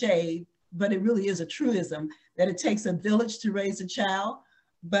cliche, but it really is a truism, that it takes a village to raise a child.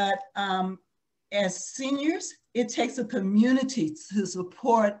 But as seniors, it takes a community to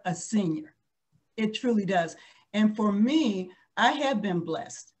support a senior. It truly does. And for me, I have been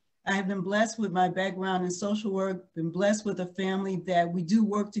blessed. I have been blessed with my background in social work, been blessed with a family that we do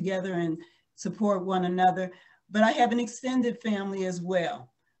work together and support one another, but I have an extended family as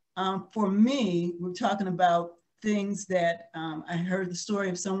well. For me, we're talking about things that I heard the story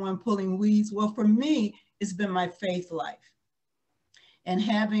of someone pulling weeds. Well, for me, it's been my faith life. And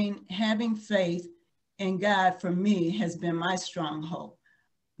having faith in God for me has been my stronghold.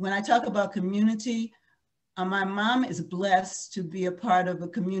 When I talk about community, my mom is blessed to be a part of a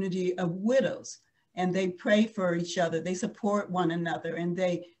community of widows, and they pray for each other. They support one another and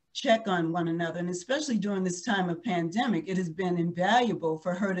they check on one another. And especially during this time of pandemic, it has been invaluable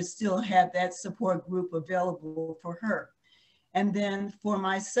for her to still have that support group available for her. And then for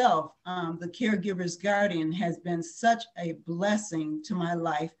myself, the Caregivers Guardian has been such a blessing to my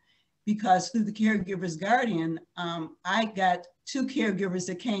life, because through the Caregivers Guardian, I got 2 caregivers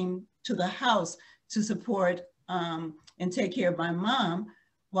that came to the house to support and take care of my mom,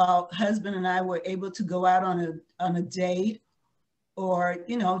 while husband and I were able to go out on a date, or,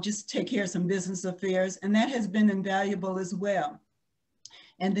 you know, just take care of some business affairs. And that has been invaluable as well.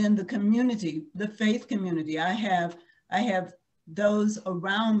 And then the community, the faith community, I have those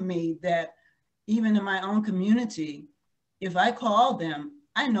around me that even in my own community, if I call them,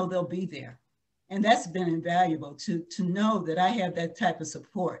 I know they'll be there. And that's been invaluable to know that I have that type of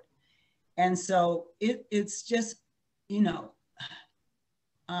support. And so it's just, you know,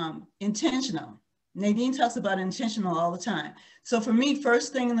 intentional. Nadine talks about intentional all the time. So for me,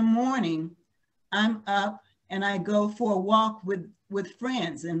 first thing in the morning, I'm up and I go for a walk with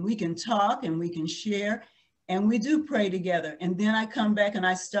friends, and we can talk and we can share, and we do pray together. And then I come back and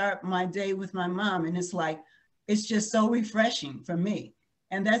I start my day with my mom, and it's like, it's just so refreshing for me.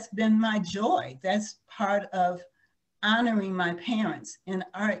 And that's been my joy. That's part of honoring my parents. In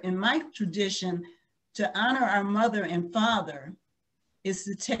my tradition, to honor our mother and father is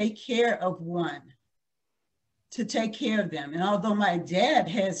to take care of one, to take care of them. And although my dad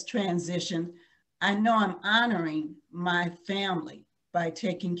has transitioned, I know I'm honoring my family by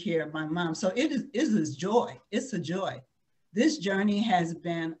taking care of my mom. So it is joy. It's a joy. This journey has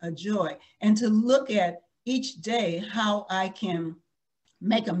been a joy. And to look at each day how I can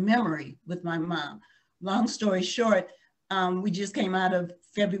make a memory with my mom. Long story short, we just came out of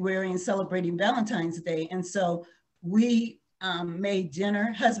February and celebrating Valentine's Day. And so we made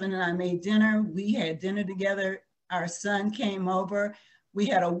dinner, husband and I made dinner. We had dinner together. Our son came over. We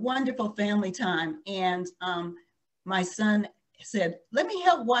had a wonderful family time. And my son said, let me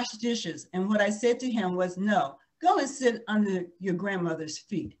help wash dishes. And what I said to him was, no, go and sit under your grandmother's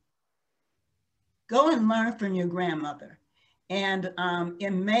feet. Go and learn from your grandmother. And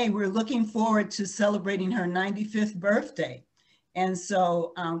in May, we're looking forward to celebrating her 95th birthday. And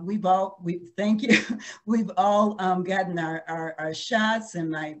so thank you. We've all gotten our shots, and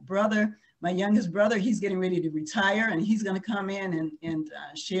my youngest brother, he's getting ready to retire, and he's gonna come in and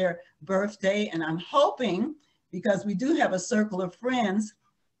share birthday. And I'm hoping, because we do have a circle of friends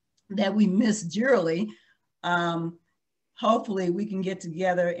that we miss dearly, hopefully we can get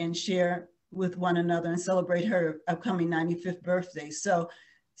together and share with one another and celebrate her upcoming 95th birthday. So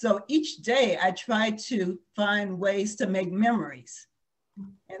each day I try to find ways to make memories.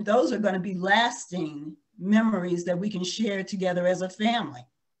 And those are going to be lasting memories that we can share together as a family.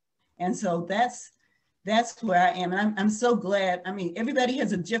 And so that's where I am. And I'm so glad. I mean, everybody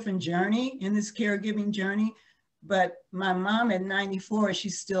has a different journey in this caregiving journey, but my mom at 94,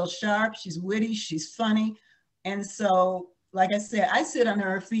 she's still sharp, she's witty, she's funny. And so, like I said, I sit under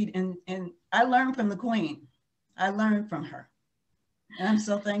her feet, and I learn from the Queen. I learn from her. And I'm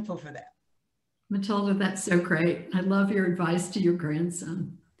so thankful for that. Matilda, that's so great. I love your advice to your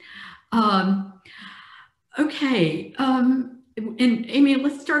grandson. Okay. And Amy,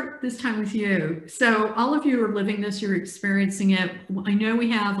 let's start this time with you. So all of you are living this, you're experiencing it. I know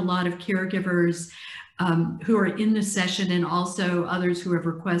we have a lot of caregivers who are in the session, and also others who have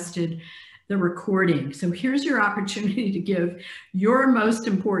requested the recording. So here's your opportunity to give your most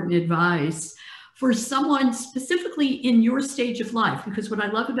important advice for someone specifically in your stage of life, because what I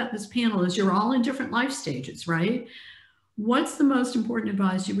love about this panel is you're all in different life stages, right? What's the most important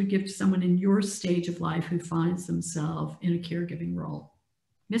advice you would give to someone in your stage of life who finds themselves in a caregiving role?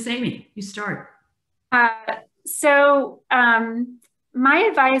 Miss Amy, you start. My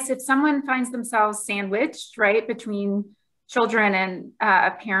advice, if someone finds themselves sandwiched, right, between children and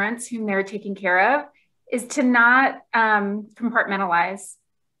parents whom they're taking care of, is to not compartmentalize,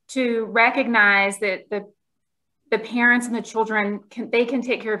 to recognize that the parents and the children can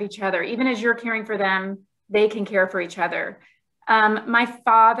take care of each other. Even as you're caring for them, they can care for each other. My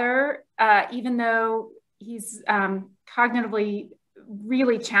father, even though he's cognitively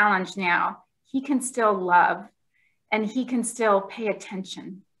really challenged now, he can still love, and he can still pay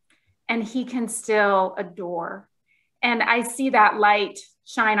attention, and he can still adore. And I see that light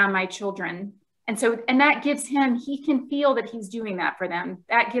shine on my children. And that gives him, he can feel that he's doing that for them.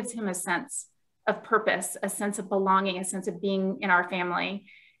 That gives him a sense of purpose, a sense of belonging, a sense of being in our family.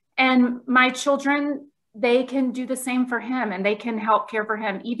 And my children, they can do the same for him, and they can help care for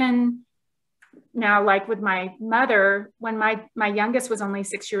him. Even now, like with my mother, when my youngest was only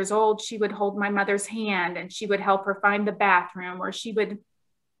 6 years old, she would hold my mother's hand and she would help her find the bathroom, or she would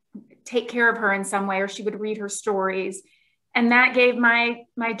take care of her in some way, or she would read her stories. And that gave my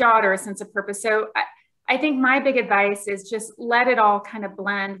daughter a sense of purpose. So I think my big advice is just let it all kind of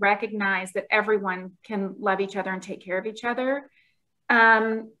blend, recognize that everyone can love each other and take care of each other.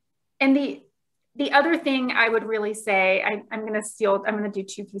 And the other thing I would really say, I'm going to do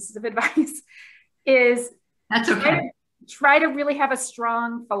two pieces of advice, is that's okay. Try to really have a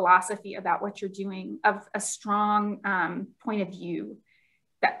strong philosophy about what you're doing, of a strong point of view.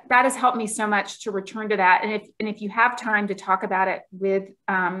 That has helped me so much to return to that. And if you have time to talk about it with,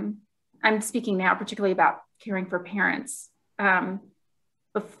 I'm speaking now particularly about caring for parents,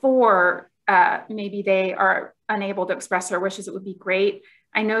 before maybe they are unable to express their wishes, it would be great.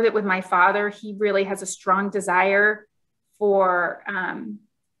 I know that with my father, he really has a strong desire for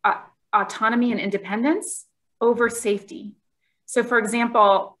autonomy and independence over safety. So for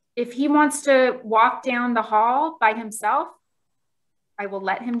example, if he wants to walk down the hall by himself, I will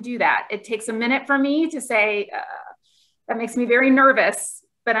let him do that. It takes a minute for me to say, that makes me very nervous,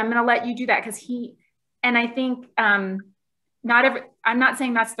 but I'm going to let you do that, because and I think I'm not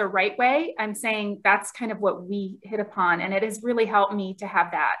saying that's the right way. I'm saying that's kind of what we hit upon. And it has really helped me to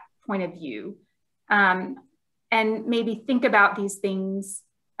have that point of view, and maybe think about these things,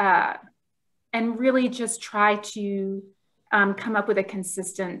 and really just try to come up with a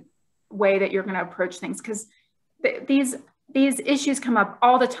consistent way that you're going to approach things. Because these issues come up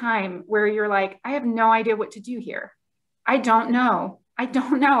all the time where you're like, I have no idea what to do here. I don't know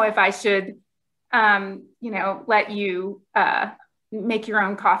if I should, let you make your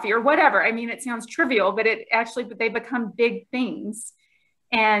own coffee or whatever. I mean, it sounds trivial, but they become big things.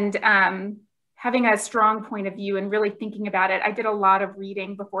 And having a strong point of view and really thinking about it. I did a lot of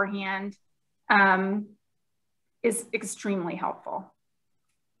reading beforehand, is extremely helpful.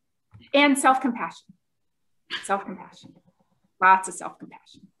 And self-compassion. Lots of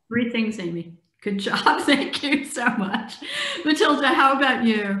self-compassion. 3 things, Amy. Good job. Thank you so much. Matilda, how about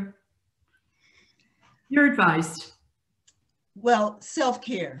you? Your advice. Well,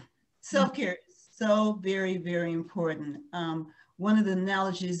 self-care. Self-care is so very, very important. One of the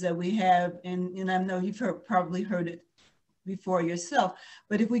analogies that we have, and I know you've probably heard it before yourself,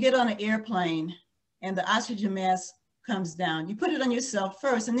 but if we get on an airplane and the oxygen mask comes down, you put it on yourself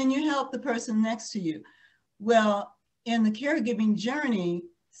first, and then you help the person next to you. Well, in the caregiving journey,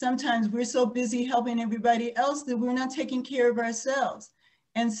 sometimes we're so busy helping everybody else that we're not taking care of ourselves.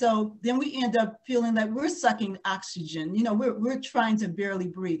 And so then we end up feeling like we're sucking oxygen. We're trying to barely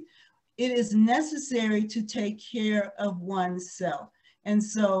breathe. It is necessary to take care of oneself. And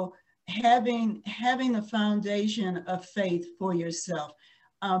so having the foundation of faith for yourself,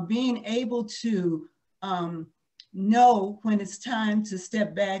 being able to know when it's time to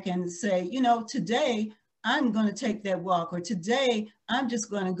step back and say, today I'm going to take that walk, or today I'm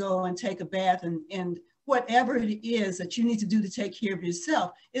just going to go and take a bath, and whatever it is that you need to do to take care of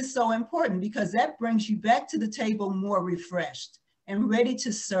yourself is so important, because that brings you back to the table more refreshed and ready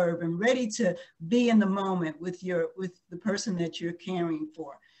to serve and ready to be in the moment with the person that you're caring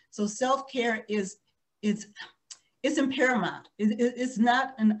for. So self-care is paramount. It's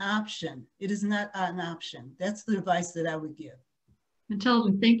not an option. It is not an option. That's the advice that I would give.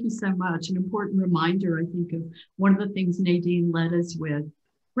 Matilda, thank you so much. An important reminder, I think, of one of the things Nadine led us with.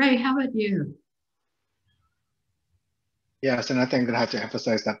 Ray, how about you? Yes, and I think I'm going to have to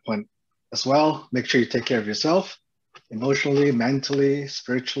emphasize that point as well. Make sure you take care of yourself emotionally, mentally,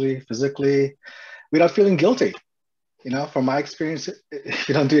 spiritually, physically, without feeling guilty. From my experience, if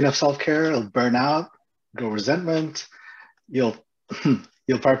you don't do enough self-care, it'll burn out, grow resentment. You'll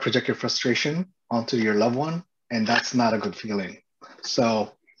probably project your frustration onto your loved one, and that's not a good feeling.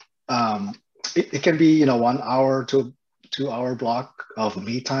 So it can be 1 hour to 2 hour block of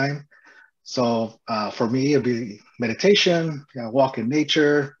me time. So for me, it'll be meditation, walk in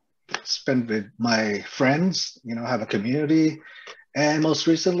nature, spend with my friends, have a community, And most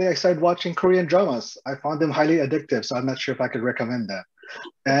recently, I started watching Korean dramas. I found them highly addictive, so I'm not sure if I could recommend that.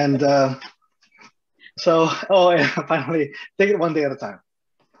 And and finally, take it one day at a time.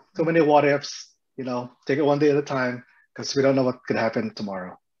 Too many what ifs, you know, take it one day at a time, because we don't know what could happen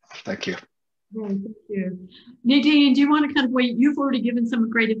tomorrow. Thank you. Thank you. Nadine, do you want to kind of wait? You've already given some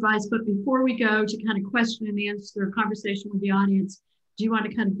great advice, but before we go to kind of question and answer conversation with the audience, do you want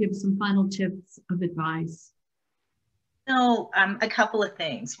to kind of give some final tips of advice? So a couple of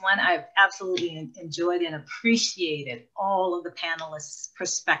things. One, I've absolutely enjoyed and appreciated all of the panelists'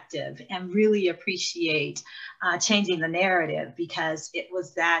 perspective, and really appreciate changing the narrative, because it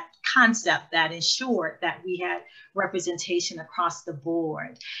was that concept that ensured that we had representation across the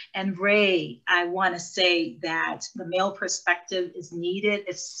board. And Ray, I want to say that the male perspective is needed.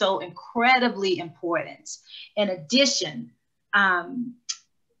 It's so incredibly important. In addition,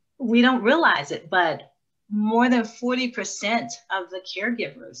 we don't realize it, but more than 40% of the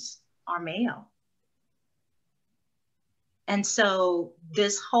caregivers are male. And so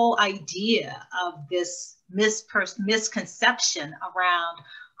this whole idea of this misconception around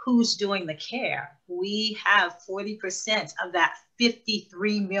who's doing the care, we have 40% of that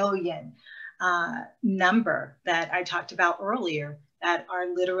 53 million number that I talked about earlier that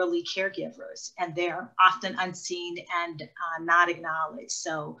are literally caregivers, and they're often unseen and not acknowledged.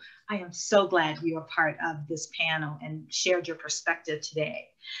 So I am so glad you are part of this panel and shared your perspective today.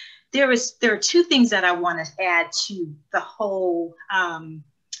 There are two things that I want to add to the whole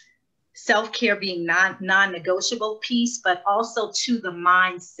self-care being non-negotiable piece, but also to the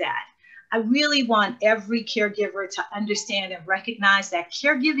mindset. I really want every caregiver to understand and recognize that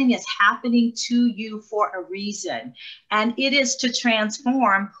caregiving is happening to you for a reason, and it is to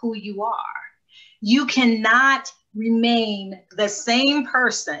transform who you are. You cannot remain the same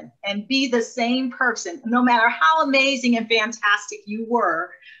person and be the same person, no matter how amazing and fantastic you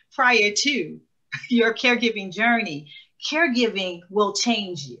were prior to your caregiving journey. Caregiving will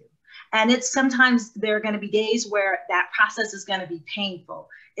change you. And it's sometimes there are going to be days where that process is going to be painful.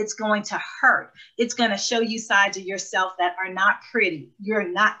 It's going to hurt. It's going to show you sides of yourself that are not pretty. You're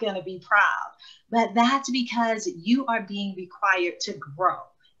not going to be proud. But that's because you are being required to grow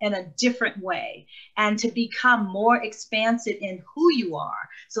in a different way and to become more expansive in who you are,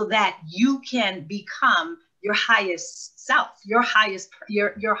 so that you can become your highest self, your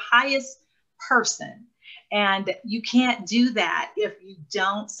highest person. And you can't do that if you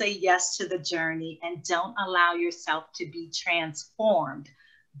don't say yes to the journey and don't allow yourself to be transformed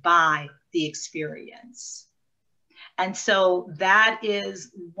by the experience. And so that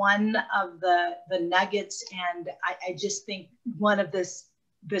is one of the nuggets. And I just think one of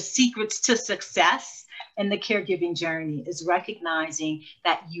the secrets to success in the caregiving journey is recognizing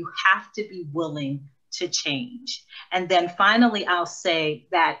that you have to be willing to change. And then finally, I'll say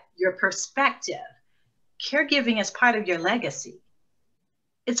that your perspective, caregiving is part of your legacy.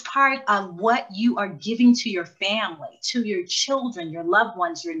 It's part of what you are giving to your family, to your children, your loved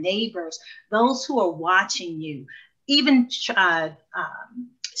ones, your neighbors, those who are watching you, even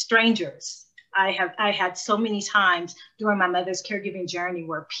strangers. I had so many times during my mother's caregiving journey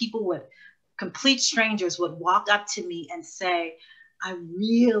where complete strangers would walk up to me and say, I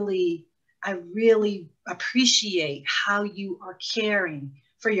really appreciate how you are caring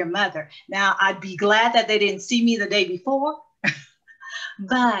for your mother. Now, I'd be glad that they didn't see me the day before,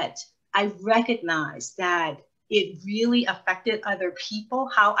 but I recognized that it really affected other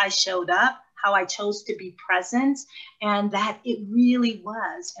people, how I showed up, how I chose to be present, and that it really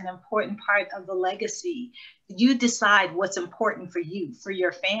was an important part of the legacy. You decide what's important for you, for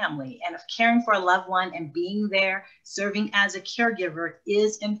your family, and if caring for a loved one and being there, serving as a caregiver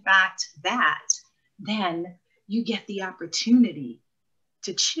is in fact that, then you get the opportunity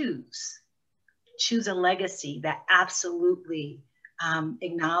to choose a legacy that absolutely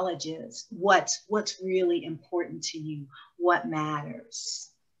acknowledges what's really important to you, what matters.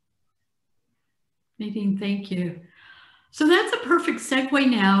 Nadine, thank you. So that's a perfect segue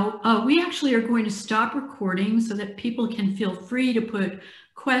now. We actually are going to stop recording so that people can feel free to put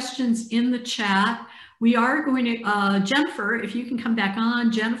questions in the chat. We are going to, Jennifer, if you can come back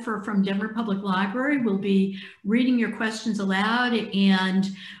on, Jennifer from Denver Public Library will be reading your questions aloud, and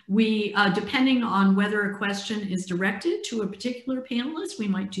we, depending on whether a question is directed to a particular panelist, we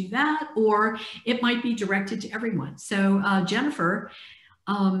might do that, or it might be directed to everyone. So Jennifer,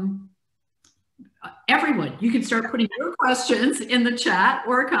 everyone, you can start putting your questions in the chat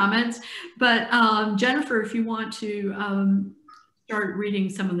or comments, but Jennifer, if you want to start reading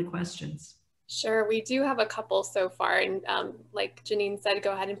some of the questions. Sure, we do have a couple so far, and like Janine said,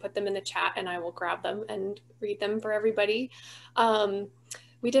 go ahead and put them in the chat and I will grab them and read them for everybody.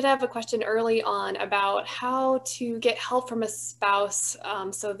 We did have a question early on about how to get help from a spouse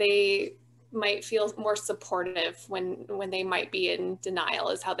so they might feel more supportive when they might be in denial,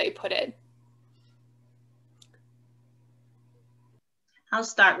 is how they put it. I'll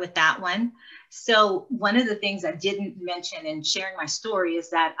start with that one. So one of the things I didn't mention in sharing my story is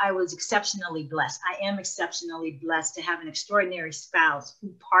that I was exceptionally blessed. I am exceptionally blessed to have an extraordinary spouse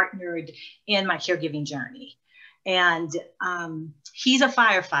who partnered in my caregiving journey. And he's a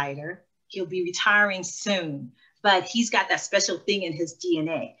firefighter. He'll be retiring soon, but he's got that special thing in his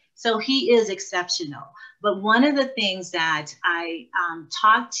DNA. So he is exceptional. But one of the things that I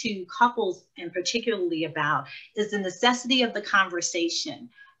talk to couples and particularly about is the necessity of the conversation,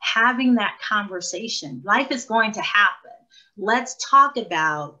 having that conversation. Life is going to happen. Let's talk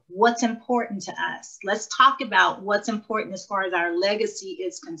about what's important to us. Let's talk about what's important as far as our legacy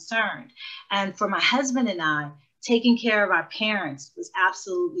is concerned. And for my husband and I, taking care of our parents was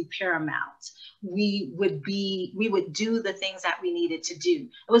absolutely paramount. We would do the things that we needed to do.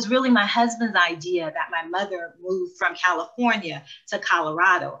 It was really my husband's idea that my mother moved from California to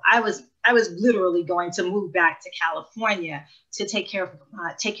Colorado. I was literally going to move back to California to take care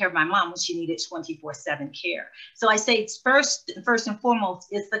of my mom when she needed 24/7 care. So I say it's first and foremost,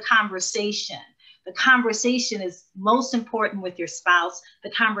 it's the conversation. The conversation is most important with your spouse. The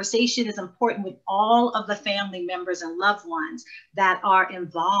conversation is important with all of the family members and loved ones that are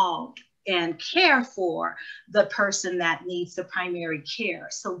involved and care for the person that needs the primary care.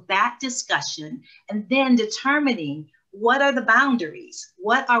 So that discussion, and then determining what are the boundaries?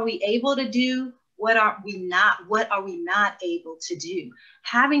 What are we able to do? What are we not able to do?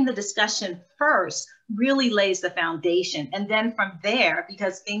 Having the discussion first really lays the foundation. And then from there,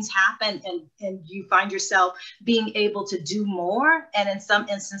 because things happen and you find yourself being able to do more. And in some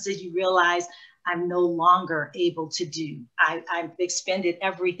instances, you realize I'm no longer able to do. I've expended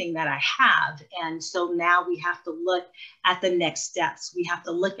everything that I have. And so now we have to look at the next steps. We have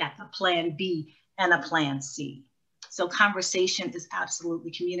to look at a plan B and a plan C. So conversation is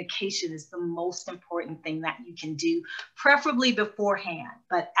absolutely, communication is the most important thing that you can do, preferably beforehand,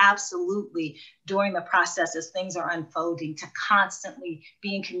 but absolutely during the process as things are unfolding, to constantly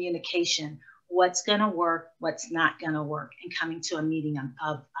be in communication. What's gonna work, what's not gonna work, and coming to a meeting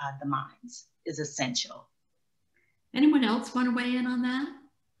of the minds is essential. Anyone else want to weigh in on that?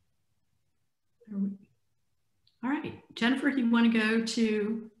 All right, Jennifer, do you want to go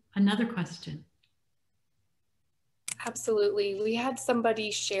to another question? Absolutely. We had somebody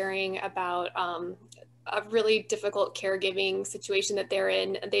sharing about a really difficult caregiving situation that they're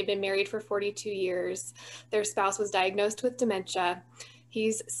in. They've been married for 42 years. Their spouse was diagnosed with dementia.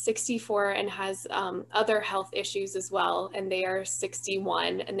 He's 64 and has other health issues as well. And they are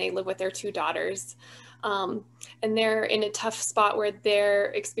 61 and they live with their 2 daughters. And they're in a tough spot where they're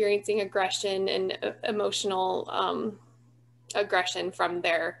experiencing aggression and emotional aggression from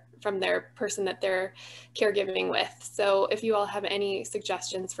their person that they're caregiving with. So if you all have any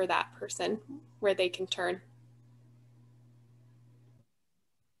suggestions for that person where they can turn.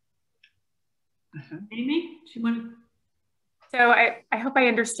 Amy, do you want to? So I hope I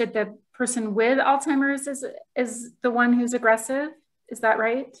understood, the person with Alzheimer's is the one who's aggressive. Is that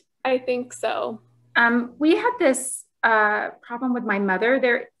right? I think so. We had this problem with my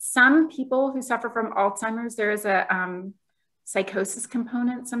mother. Some people who suffer from Alzheimer's, there is a psychosis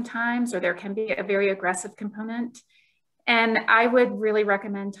component sometimes, or there can be a very aggressive component. And I would really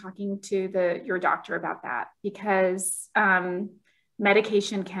recommend talking to your doctor about that, because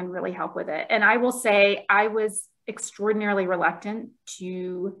medication can really help with it. And I will say I was extraordinarily reluctant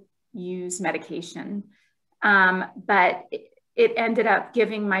to use medication, but it ended up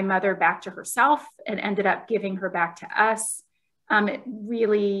giving my mother back to herself and ended up giving her back to us. It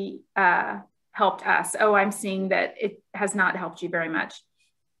really helped us. Oh, I'm seeing that it has not helped you very much.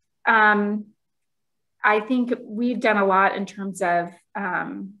 I think we've done a lot in terms of,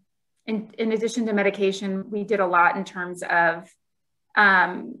 in addition to medication, we did a lot in terms of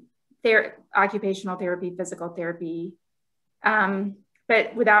occupational therapy, physical therapy,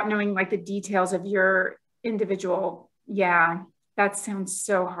 but without knowing like the details of your individual. Yeah, that sounds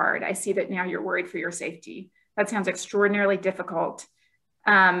so hard. I see that now you're worried for your safety. That sounds extraordinarily difficult.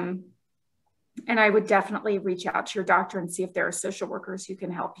 And I would definitely reach out to your doctor and see if there are social workers who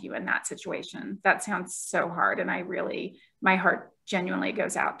can help you in that situation. That sounds so hard. And my heart genuinely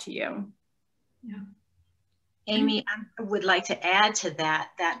goes out to you. Yeah. Amy, I would like to add to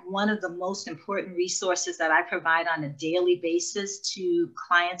that, that one of the most important resources that I provide on a daily basis to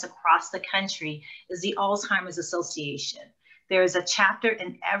clients across the country is the Alzheimer's Association. There is a chapter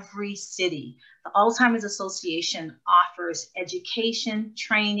in every city. The Alzheimer's Association offers education,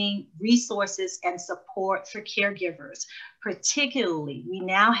 training, resources, and support for caregivers. Particularly, we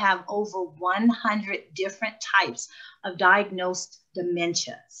now have over 100 different types of diagnosed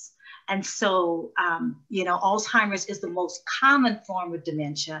dementias. And so, Alzheimer's is the most common form of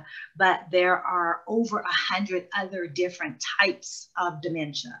dementia, but there are over 100 other different types of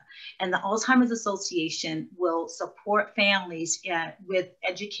dementia. And the Alzheimer's Association will support families with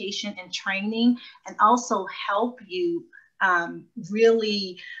education and training, and also help you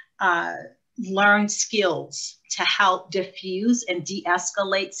really learn skills to help diffuse and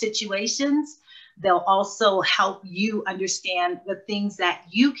de-escalate situations. They'll also help you understand the things that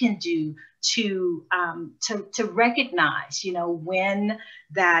you can do to recognize, when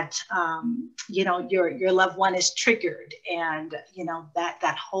that, your loved one is triggered, and,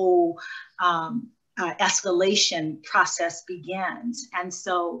 that whole escalation process begins. And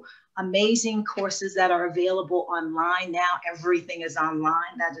so amazing courses that are available online now. Everything is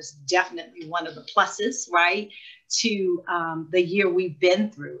online. That is definitely one of the pluses, right, to the year we've been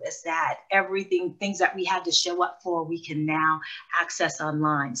through, is that things that we had to show up for, we can now access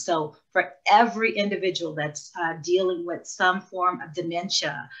online. So for every individual that's dealing with some form of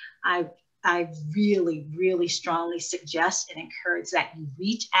dementia, I really, really strongly suggest and encourage that you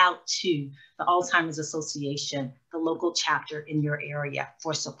reach out to the Alzheimer's Association, the local chapter in your area,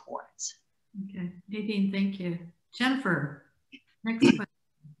 for support. Okay, Nadine, thank you. Jennifer, next question.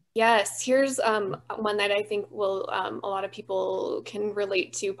 Yes, here's one that I think will a lot of people can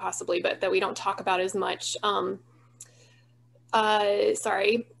relate to possibly, but that we don't talk about as much.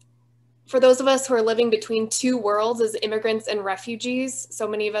 Sorry. For those of us who are living between two worlds as immigrants and refugees, so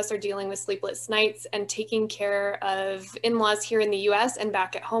many of us are dealing with sleepless nights and taking care of in-laws here in the US and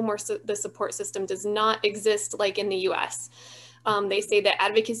back at home, where the support system does not exist like in the US. They say that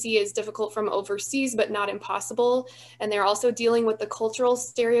advocacy is difficult from overseas, but not impossible. And they're also dealing with the cultural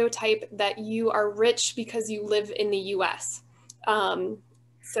stereotype that you are rich because you live in the US.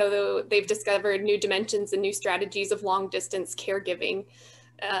 So they've discovered new dimensions and new strategies of long distance caregiving.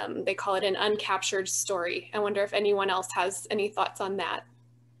 They call it an uncaptured story. I wonder if anyone else has any thoughts on that.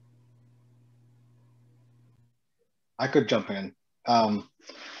 I could jump in.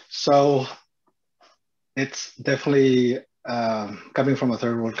 So it's definitely coming from a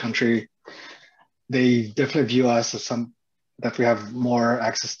third world country. They definitely view us as that we have more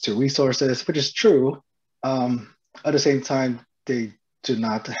access to resources, which is true. At the same time, they do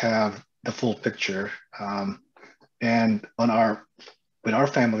not have the full picture. And with our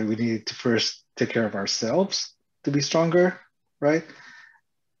family, we need to first take care of ourselves to be stronger, right?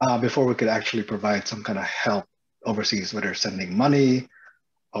 Before we could actually provide some kind of help overseas, whether sending money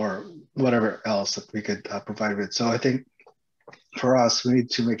or whatever else that we could provide with. So I think for us, we need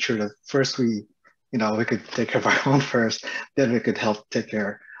to make sure that first we could take care of our own first, then we could help take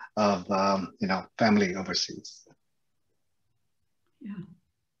care of, family overseas. Yeah.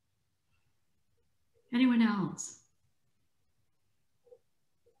 Anyone else?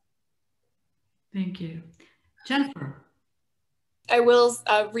 Thank you. Jennifer. I will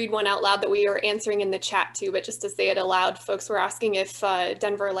read one out loud that we are answering in the chat too, but just to say it aloud, folks were asking if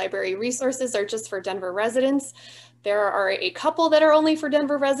Denver library resources are just for Denver residents. There are a couple that are only for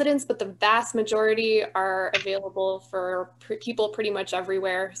Denver residents, but the vast majority are available for people pretty much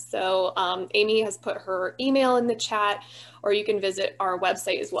everywhere. So Amy has put her email in the chat, or you can visit our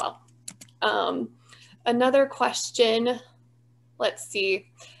website as well. Another question, let's see.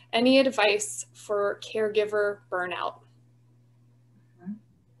 Any advice for caregiver burnout?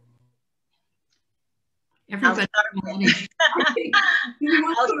 I'll start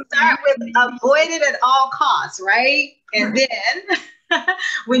with avoid it at all costs, right? And then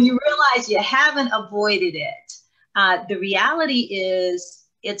when you realize you haven't avoided it, the reality is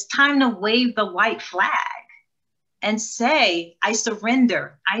it's time to wave the white flag and say, I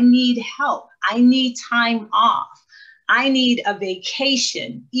surrender. I need help. I need time off. I need a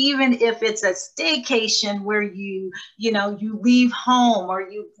vacation, even if it's a staycation where you leave home, or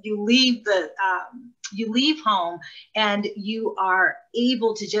you leave home and you are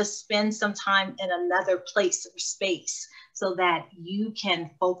able to just spend some time in another place or space, so that you can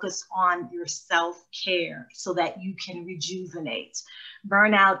focus on your self-care, so that you can rejuvenate.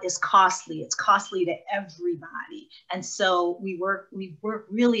 Burnout is costly. It's costly to everybody. And so we work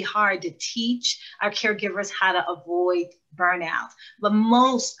really hard to teach our caregivers how to avoid burnout. But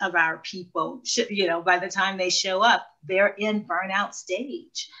most of our people, by the time they show up, they're in burnout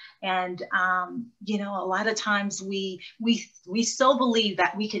stage. And, a lot of times we so believe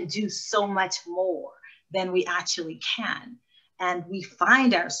that we can do so much more than we actually can. And we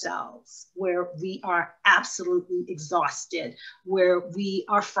find ourselves where we are absolutely exhausted, where we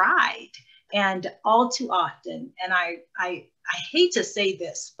are fried. And all too often, and I hate to say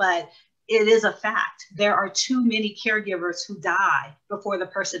this, but it is a fact, there are too many caregivers who die before the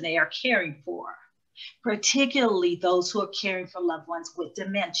person they are caring for, particularly those who are caring for loved ones with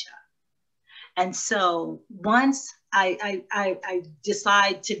dementia. And so once I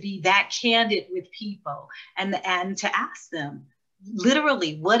decide to be that candid with people and to ask them,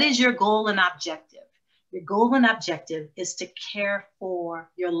 literally, what is your goal and objective? Your goal and objective is to care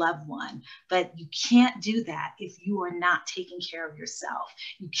for your loved one, but you can't do that if you are not taking care of yourself.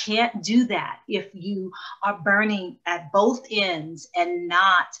 You can't do that if you are burning at both ends and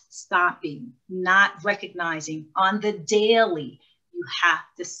not stopping, not recognizing on the daily. You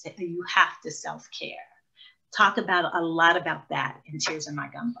have to self-care. Talk about a lot about that in Tears in My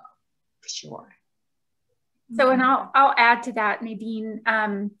Gumbo, for sure. So, and I'll add to that, Nadine.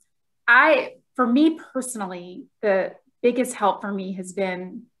 For me personally, the biggest help for me has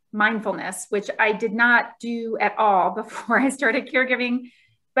been mindfulness, which I did not do at all before I started caregiving,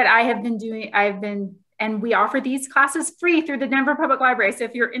 but and we offer these classes free through the Denver Public Library. So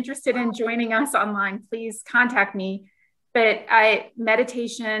if you're interested in joining us online, please contact me. But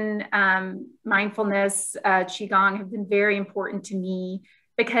meditation, mindfulness, Qigong have been very important to me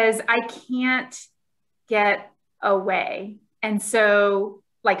because I can't get away. And so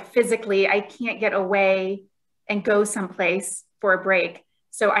like physically, I can't get away and go someplace for a break.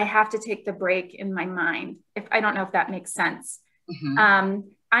 So I have to take the break in my mind. I don't know if that makes sense. Mm-hmm.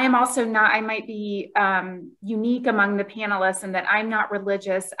 I am also not, I might be unique among the panelists in that I'm not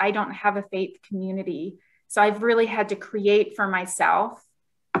religious. I don't have a faith community. So I've really had to create for myself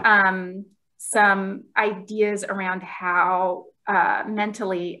some ideas around how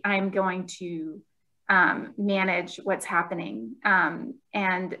mentally I'm going to manage what's happening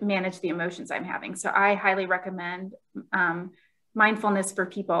and manage the emotions I'm having. So I highly recommend mindfulness for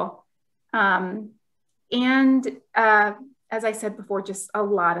people. And as I said before, just a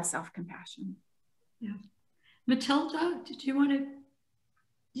lot of self-compassion. Yeah. Matilda, did you want to?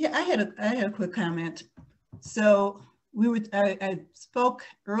 Yeah, I had a quick comment. So I spoke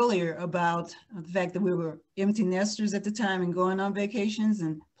earlier about the fact that we were empty nesters at the time and going on vacations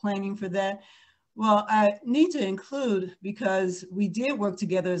and planning for that. Well, I need to include, because we did work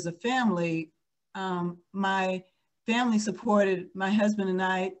together as a family, my family supported my husband and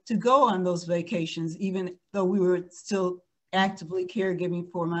I to go on those vacations, even though we were still actively caregiving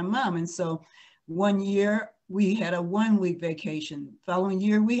for my mom. And so one year we had a 1 week vacation. Following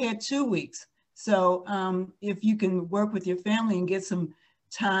year, we had 2 weeks. So if you can work with your family and get some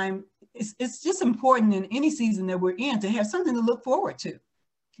time, it's just important in any season that we're in to have something to look forward to.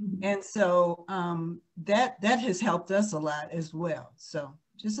 Mm-hmm. And so that has helped us a lot as well. So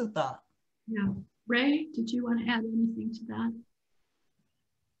just a thought. Yeah. Ray, did you want to add anything to that?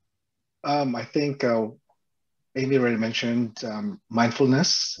 I think Amy already mentioned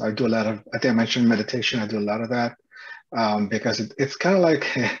mindfulness. I think I mentioned meditation. I do a lot of that because it's kind of like,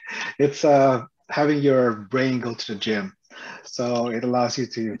 it's having your brain go to the gym. So it allows you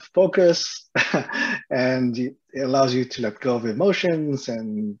to focus and it allows you to let go of emotions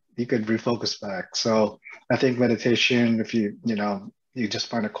and you could refocus back. So I think meditation, if you just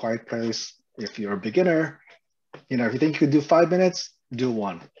find a quiet place, if you're a beginner, if you think you could do 5 minutes, do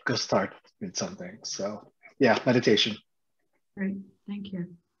one, go start with something. So yeah, meditation. Great, thank you.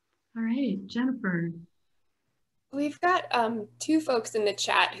 All right, Jennifer. We've got 2 folks in the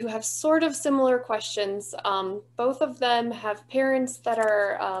chat who have sort of similar questions. Both of them have parents that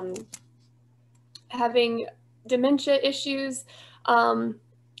are having dementia issues,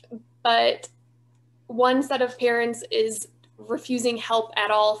 but one set of parents is refusing help at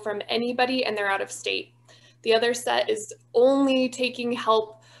all from anybody and they're out of state. The other set is only taking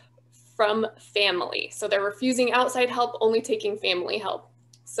help from family. So they're refusing outside help, only taking family help.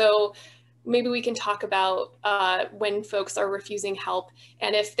 So maybe we can talk about when folks are refusing help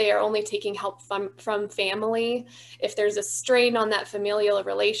and if they are only taking help from family, if there's a strain on that familial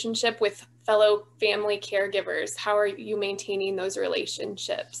relationship with fellow family caregivers, how are you maintaining those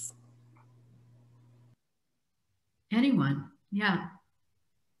relationships? Anyone? Yeah.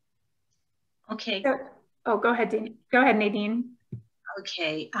 Okay. Oh, go ahead, Nadine.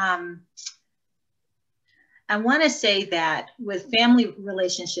 Okay. I want to say that with family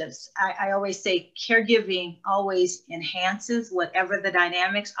relationships, I always say caregiving always enhances whatever the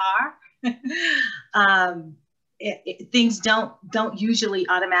dynamics are. Things don't usually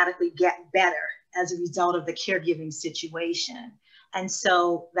automatically get better as a result of the caregiving situation. And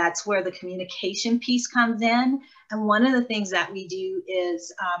so that's where the communication piece comes in. And one of the things that we do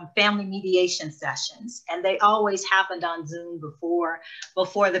is family mediation sessions. And they always happened on Zoom before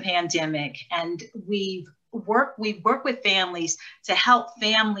the pandemic. And we work with families to help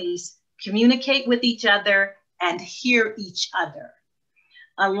families communicate with each other and hear each other.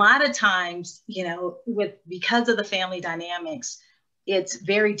 A lot of times, you know, because of the family dynamics, it's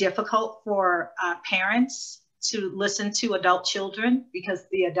very difficult for parents to listen to adult children because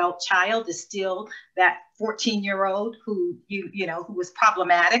the adult child is still that 14-year-old who who was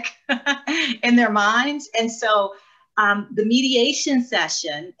problematic in their minds. And so the mediation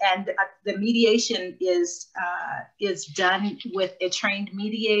session, and the mediation is done with a trained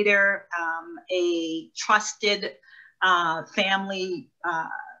mediator, a trusted family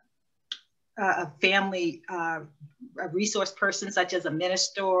a resource person such as a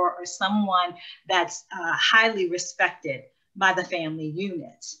minister or someone that's highly respected by the family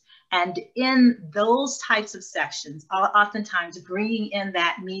unit. And in those types of sections, oftentimes bringing in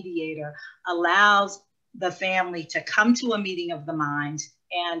that mediator allows the family to come to a meeting of the mind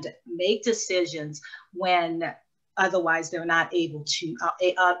and make decisions when otherwise they're not able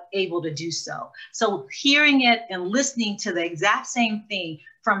to do so. So hearing it and listening to the exact same thing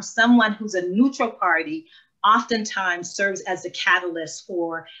from someone who's a neutral party oftentimes serves as a catalyst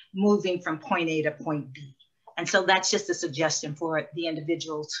for moving from point A to point B. And so that's just a suggestion for the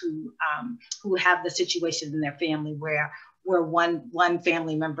individuals who have the situation in their family where one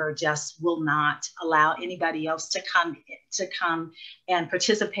family member just will not allow anybody else to come and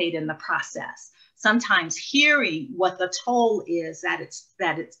participate in the process. Sometimes hearing what the toll is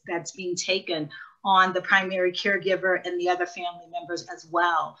that's being taken on the primary caregiver and the other family members as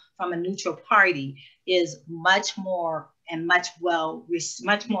well from a neutral party is much more well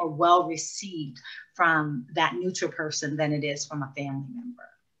received from that neutral person than it is from a family member.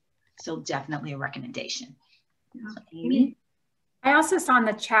 So definitely a recommendation. So, Amy? I also saw in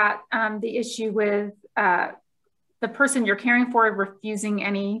the chat the issue with the person you're caring for refusing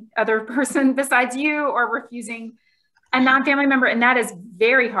any other person besides you, or refusing a non-family member. And that is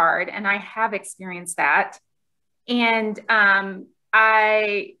very hard. And I have experienced that. And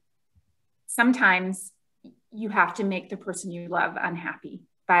sometimes you have to make the person you love unhappy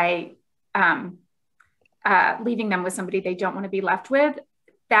by leaving them with somebody they don't want to be left with.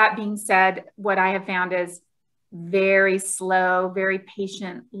 That being said, what I have found is very slow, very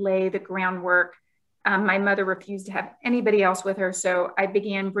patient, lay the groundwork. My mother refused to have anybody else with her. So I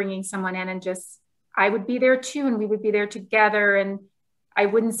began bringing someone in, and I would be there too, and we would be there together. And I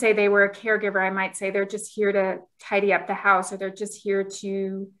wouldn't say they were a caregiver. I might say they're just here to tidy up the house, or they're just here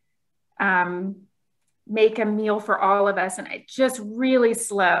to make a meal for all of us. And just really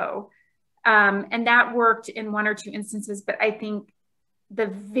slow. And that worked in one or two instances, but I think the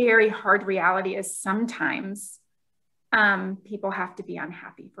very hard reality is sometimes people have to be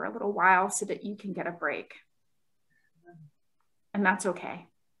unhappy for a little while so that you can get a break. And that's okay.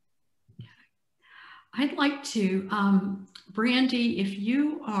 I'd like to, Brandy, if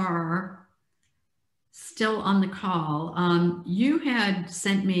you are still on the call, you had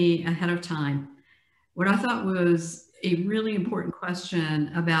sent me ahead of time what I thought was a really important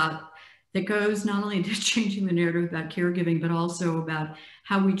question that goes not only to changing the narrative about caregiving, but also about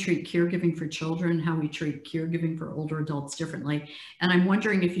how we treat caregiving for children, how we treat caregiving for older adults differently. And I'm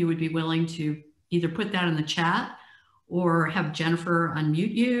wondering if you would be willing to either put that in the chat or have Jennifer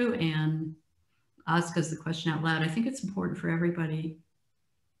unmute you and ask us the question out loud. I think it's important for everybody.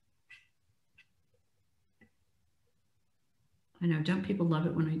 I know, don't people love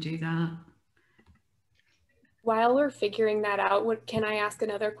it when I do that? While we're figuring that out, can I ask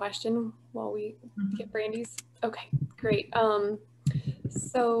another question while we get Brandy's? Okay, great.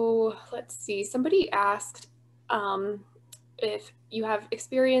 So let's see, somebody asked if you have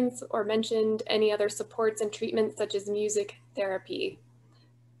experience or mentioned any other supports and treatments such as music therapy.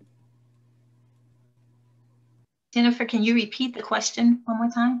 Jennifer, can you repeat the question one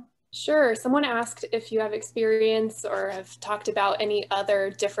more time? Sure. Someone asked if you have experience or have talked about any other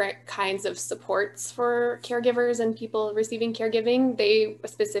different kinds of supports for caregivers and people receiving caregiving. They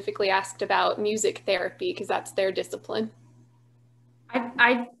specifically asked about music therapy because that's their discipline.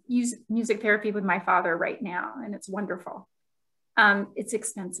 I use music therapy with my father right now, and it's wonderful. It's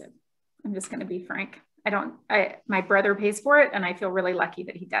expensive. I'm just going to be frank. my brother pays for it, and I feel really lucky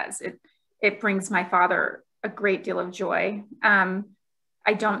that he does. It brings my father a great deal of joy. I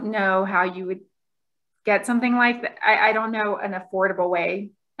don't know how you would get something like that. I don't know an affordable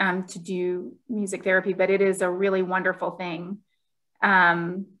way to do music therapy, but it is a really wonderful thing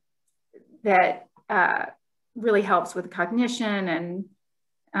that really helps with cognition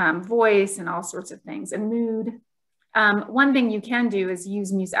and voice and all sorts of things, and mood. One thing you can do is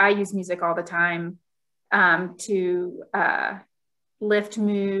use music. I use music all the time to lift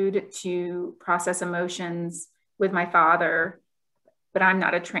mood, to process emotions with my father, but I'm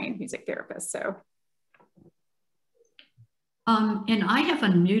not a trained music therapist, so. And I have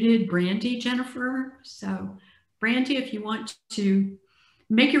unmuted Brandy, Jennifer. So Brandy, if you want to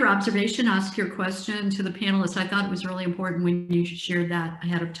make your observation, ask your question to the panelists. I thought it was really important when you shared that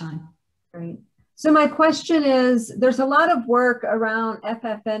ahead of time. Great. So my question is, there's a lot of work around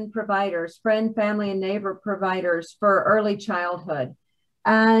FFN providers, friend, family, and neighbor providers for early childhood.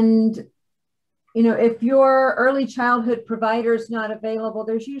 And, you know, if your early childhood provider is not available,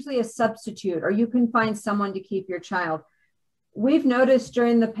 there's usually a substitute, or you can find someone to keep your child. We've noticed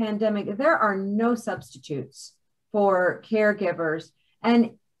during the pandemic, there are no substitutes for caregivers.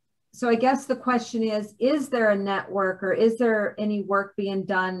 And so I guess the question is there a network, or is there any work being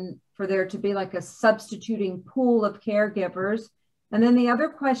done for there to be like a substituting pool of caregivers? And then the other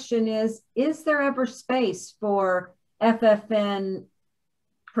question is there ever space for FFN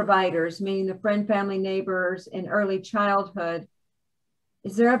providers, meaning the friend, family, neighbors in early childhood?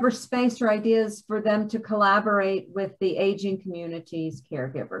 Is there ever space or ideas for them to collaborate with the aging community's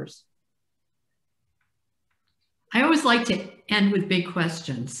caregivers? I always like to end with big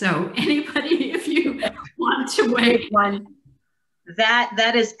questions. So anybody, if you want to weigh one.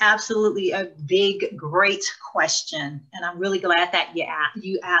 That is absolutely a big, great question. And I'm really glad that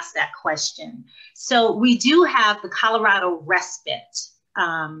you asked that question. So we do have the Colorado Respite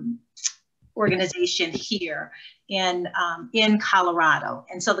organization here in Colorado.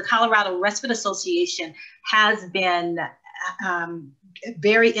 And so the Colorado Respite Association has been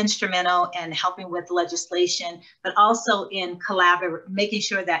very instrumental in helping with legislation, but also in making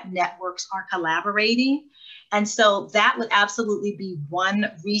sure that networks are collaborating. And so that would absolutely be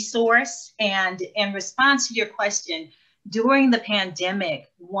one resource. And in response to your question, during the pandemic,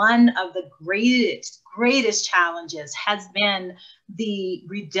 one of the greatest challenges has been the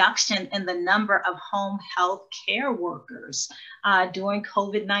reduction in the number of home health care workers during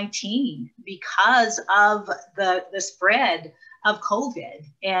COVID-19 because of the spread of COVID.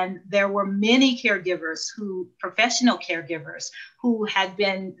 And there were many caregivers professional caregivers who had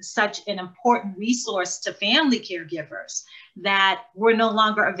been such an important resource to family caregivers that were no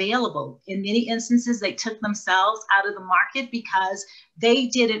longer available. In many instances, they took themselves out of the market because they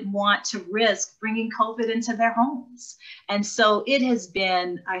didn't want to risk bringing COVID into their homes. And so it has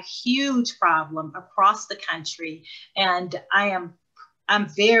been a huge problem across the country. And I'm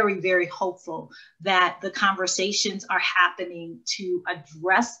very, very hopeful that the conversations are happening to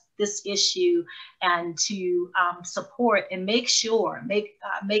address this issue and to support and make sure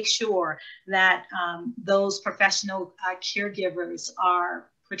that those professional caregivers are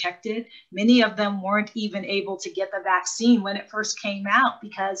protected. Many of them weren't even able to get the vaccine when it first came out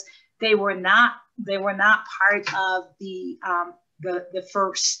because they were not part of the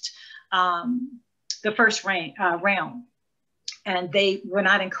first round. And they were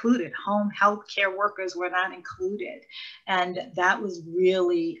not included. Home health care workers were not included. And that was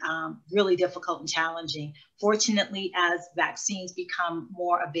really, really difficult and challenging. Fortunately, as vaccines become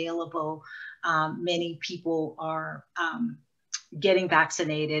more available, many people are getting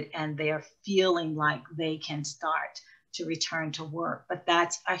vaccinated and they're feeling like they can start to return to work. But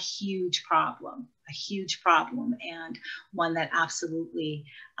that's a huge problem, and one that absolutely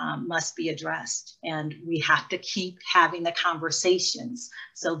must be addressed. And we have to keep having the conversations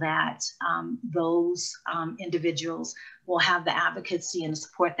so that those individuals will have the advocacy and the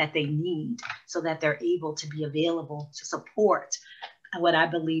support that they need so that they're able to be available to support what I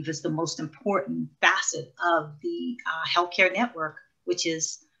believe is the most important facet of the healthcare network, which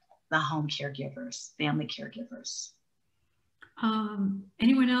is the home caregivers, family caregivers.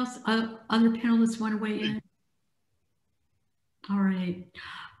 Anyone else? Other panelists want to weigh in? All right.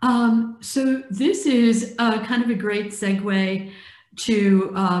 So this is kind of a great segue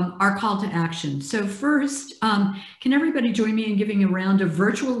to our call to action. So first, can everybody join me in giving a round of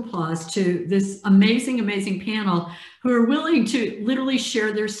virtual applause to this amazing, amazing panel who are willing to literally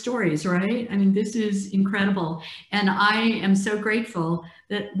share their stories, right? I mean, this is incredible. And I am so grateful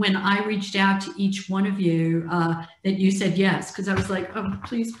that when I reached out to each one of you, that you said yes, because I was like, oh,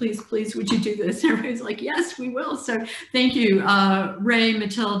 please, please, please, would you do this? And everybody's like, yes, we will. So thank you, Ray,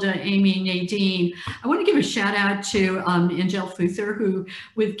 Matilda, Amy, Nadine. I want to give a shout out to Angel Futher, who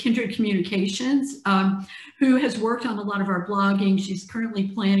with Kindred Communications, who has worked on a lot of our blogging. She's currently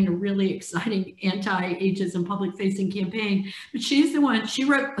planning a really exciting anti-ageism public-facing campaign, but she's the one, she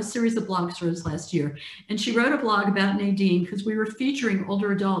wrote a series of blogs for us last year, and she wrote a blog about Nadine because we were featuring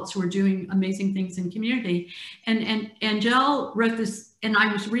older adults who are doing amazing things in community. And Angel wrote this, and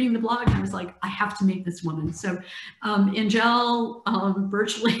I was reading the blog and I was like, I have to meet this woman. So Angel,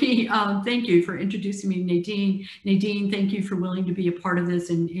 virtually, thank you for introducing me to Nadine. Nadine, thank you for willing to be a part of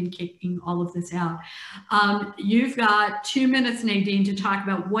this and kicking all of this out. You've got 2 minutes, Nadine, to talk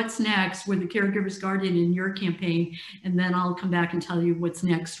about what's next with the Caregivers Guardian in your campaign, and then I'll come back and tell you what's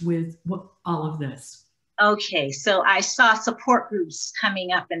next with all of this. Okay, so I saw support groups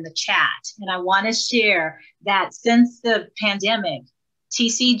coming up in the chat, and I want to share that since the pandemic,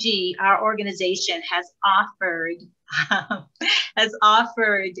 TCG, our organization, has offered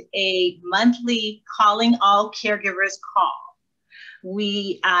a monthly Calling All Caregivers call.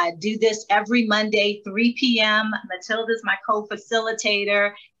 We do this every Monday, 3 p.m. Matilda's my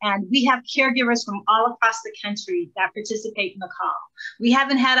co-facilitator, and we have caregivers from all across the country that participate in the call. We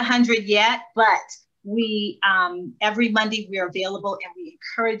haven't had 100 yet, but we every Monday we are available, and we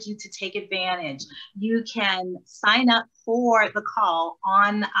encourage you to take advantage. You can sign up for the call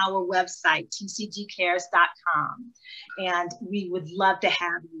on our website, tcgcares.com, and we would love to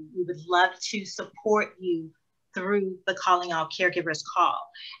have you. We would love to support you through the Calling All Caregivers call.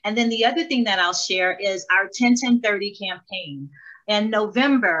 And then the other thing that I'll share is our 10-10-30 campaign. In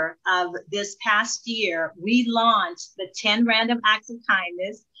November of this past year, we launched the 10 Random Acts of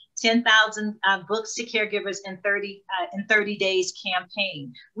Kindness, 10,000 books to caregivers in 30 days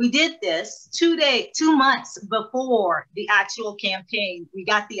campaign. We did this 2 months before the actual campaign. We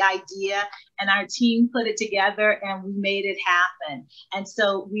got the idea and our team put it together and we made it happen. And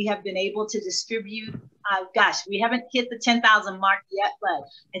so we have been able to distribute, we haven't hit the 10,000 mark yet, but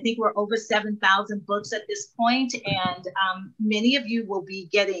I think we're over 7,000 books at this point. And many of you will be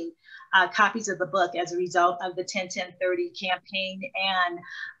getting copies of the book as a result of the 10-10-30 campaign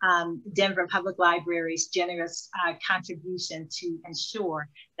and Denver Public Library's generous contribution to ensure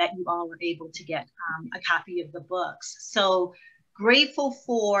that you all are able to get a copy of the books. So grateful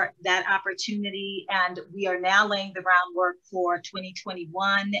for that opportunity, and we are now laying the groundwork for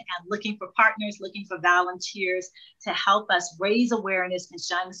 2021 and looking for partners, looking for volunteers to help us raise awareness and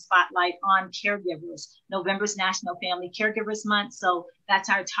shine the spotlight on caregivers. November's National Family Caregivers Month, so that's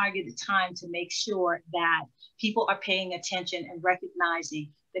our targeted time to make sure that people are paying attention and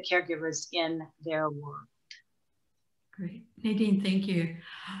recognizing the caregivers in their work. Great. Nadine, thank you.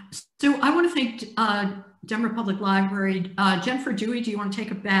 So I want to thank Denver Public Library. Jennifer Dewey, do you want to take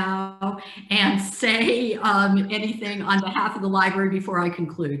a bow and say anything on behalf of the library before I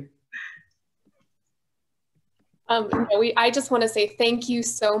conclude? I just want to say thank you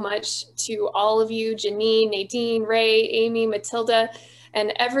so much to all of you, Janine, Nadine, Ray, Amy, Matilda,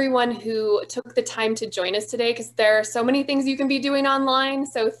 and everyone who took the time to join us today, because there are so many things you can be doing online.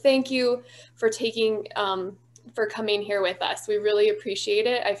 So thank you for for coming here with us. We really appreciate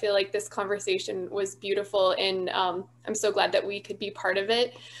it. I feel like this conversation was beautiful, and I'm so glad that we could be part of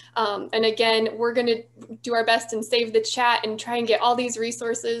it. And again, we're going to do our best and save the chat and try and get all these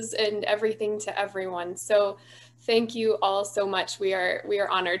resources and everything to everyone. So thank you all so much. We are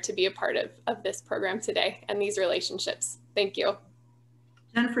honored to be a part of this program today and these relationships. Thank you.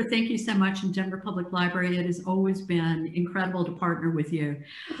 Jennifer, thank you so much. In Denver Public Library, it has always been incredible to partner with you.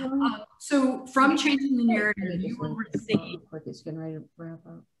 So from Changing the Narrative, you will receive,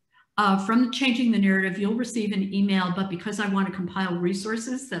 from Changing the Narrative, you'll receive an email, but because I want to compile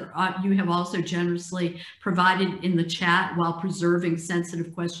resources that you have also generously provided in the chat while preserving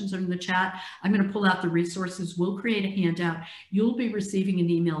sensitive questions in the chat, I'm going to pull out the resources. We'll create a handout. You'll be receiving an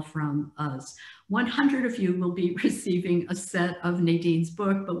email from us. 100 of you will be receiving a set of Nadine's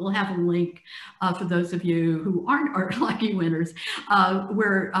book, but we'll have a link for those of you who aren't our lucky winners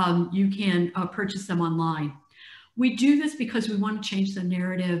where you can purchase them online. We do this because we want to change the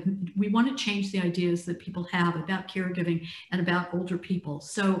narrative. We want to change the ideas that people have about caregiving and about older people.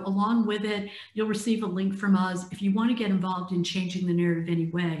 So along with it, you'll receive a link from us if you want to get involved in changing the narrative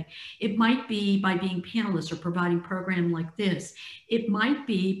anyway. It might be by being panelists or providing a program like this. It might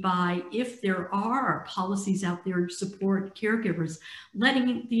be by, if there are policies out there to support caregivers,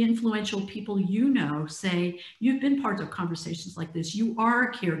 letting the influential people you know say, you've been part of conversations like this. You are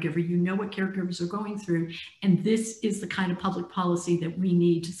a caregiver. You know what caregivers are going through. And this is the kind of public policy that we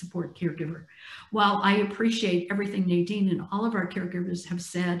need to support caregiver. While I appreciate everything Nadine and all of our caregivers have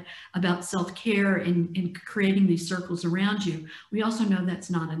said about self-care and creating these circles around you, we also know that's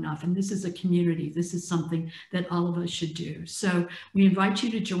not enough. And this is a community. This is something that all of us should do. So we invite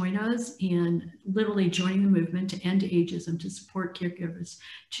you to join us in literally joining the movement to end ageism, to support caregivers,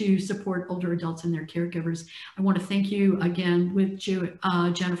 to support older adults and their caregivers. I want to thank you again with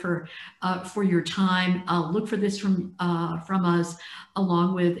Jennifer for your time. Look for this from us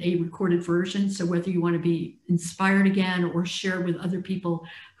along with a recorded version. So whether you want to be inspired again or share with other people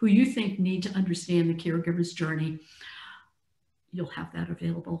who you think need to understand the caregiver's journey, you'll have that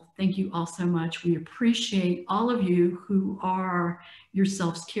available. Thank you all so much. We appreciate all of you who are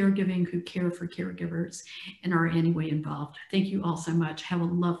yourselves caregiving, who care for caregivers and are anyway involved. Thank you all so much. Have a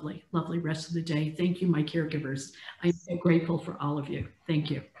lovely, lovely rest of the day. Thank you, my caregivers. I'm so grateful for all of you.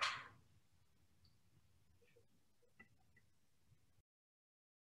 Thank you.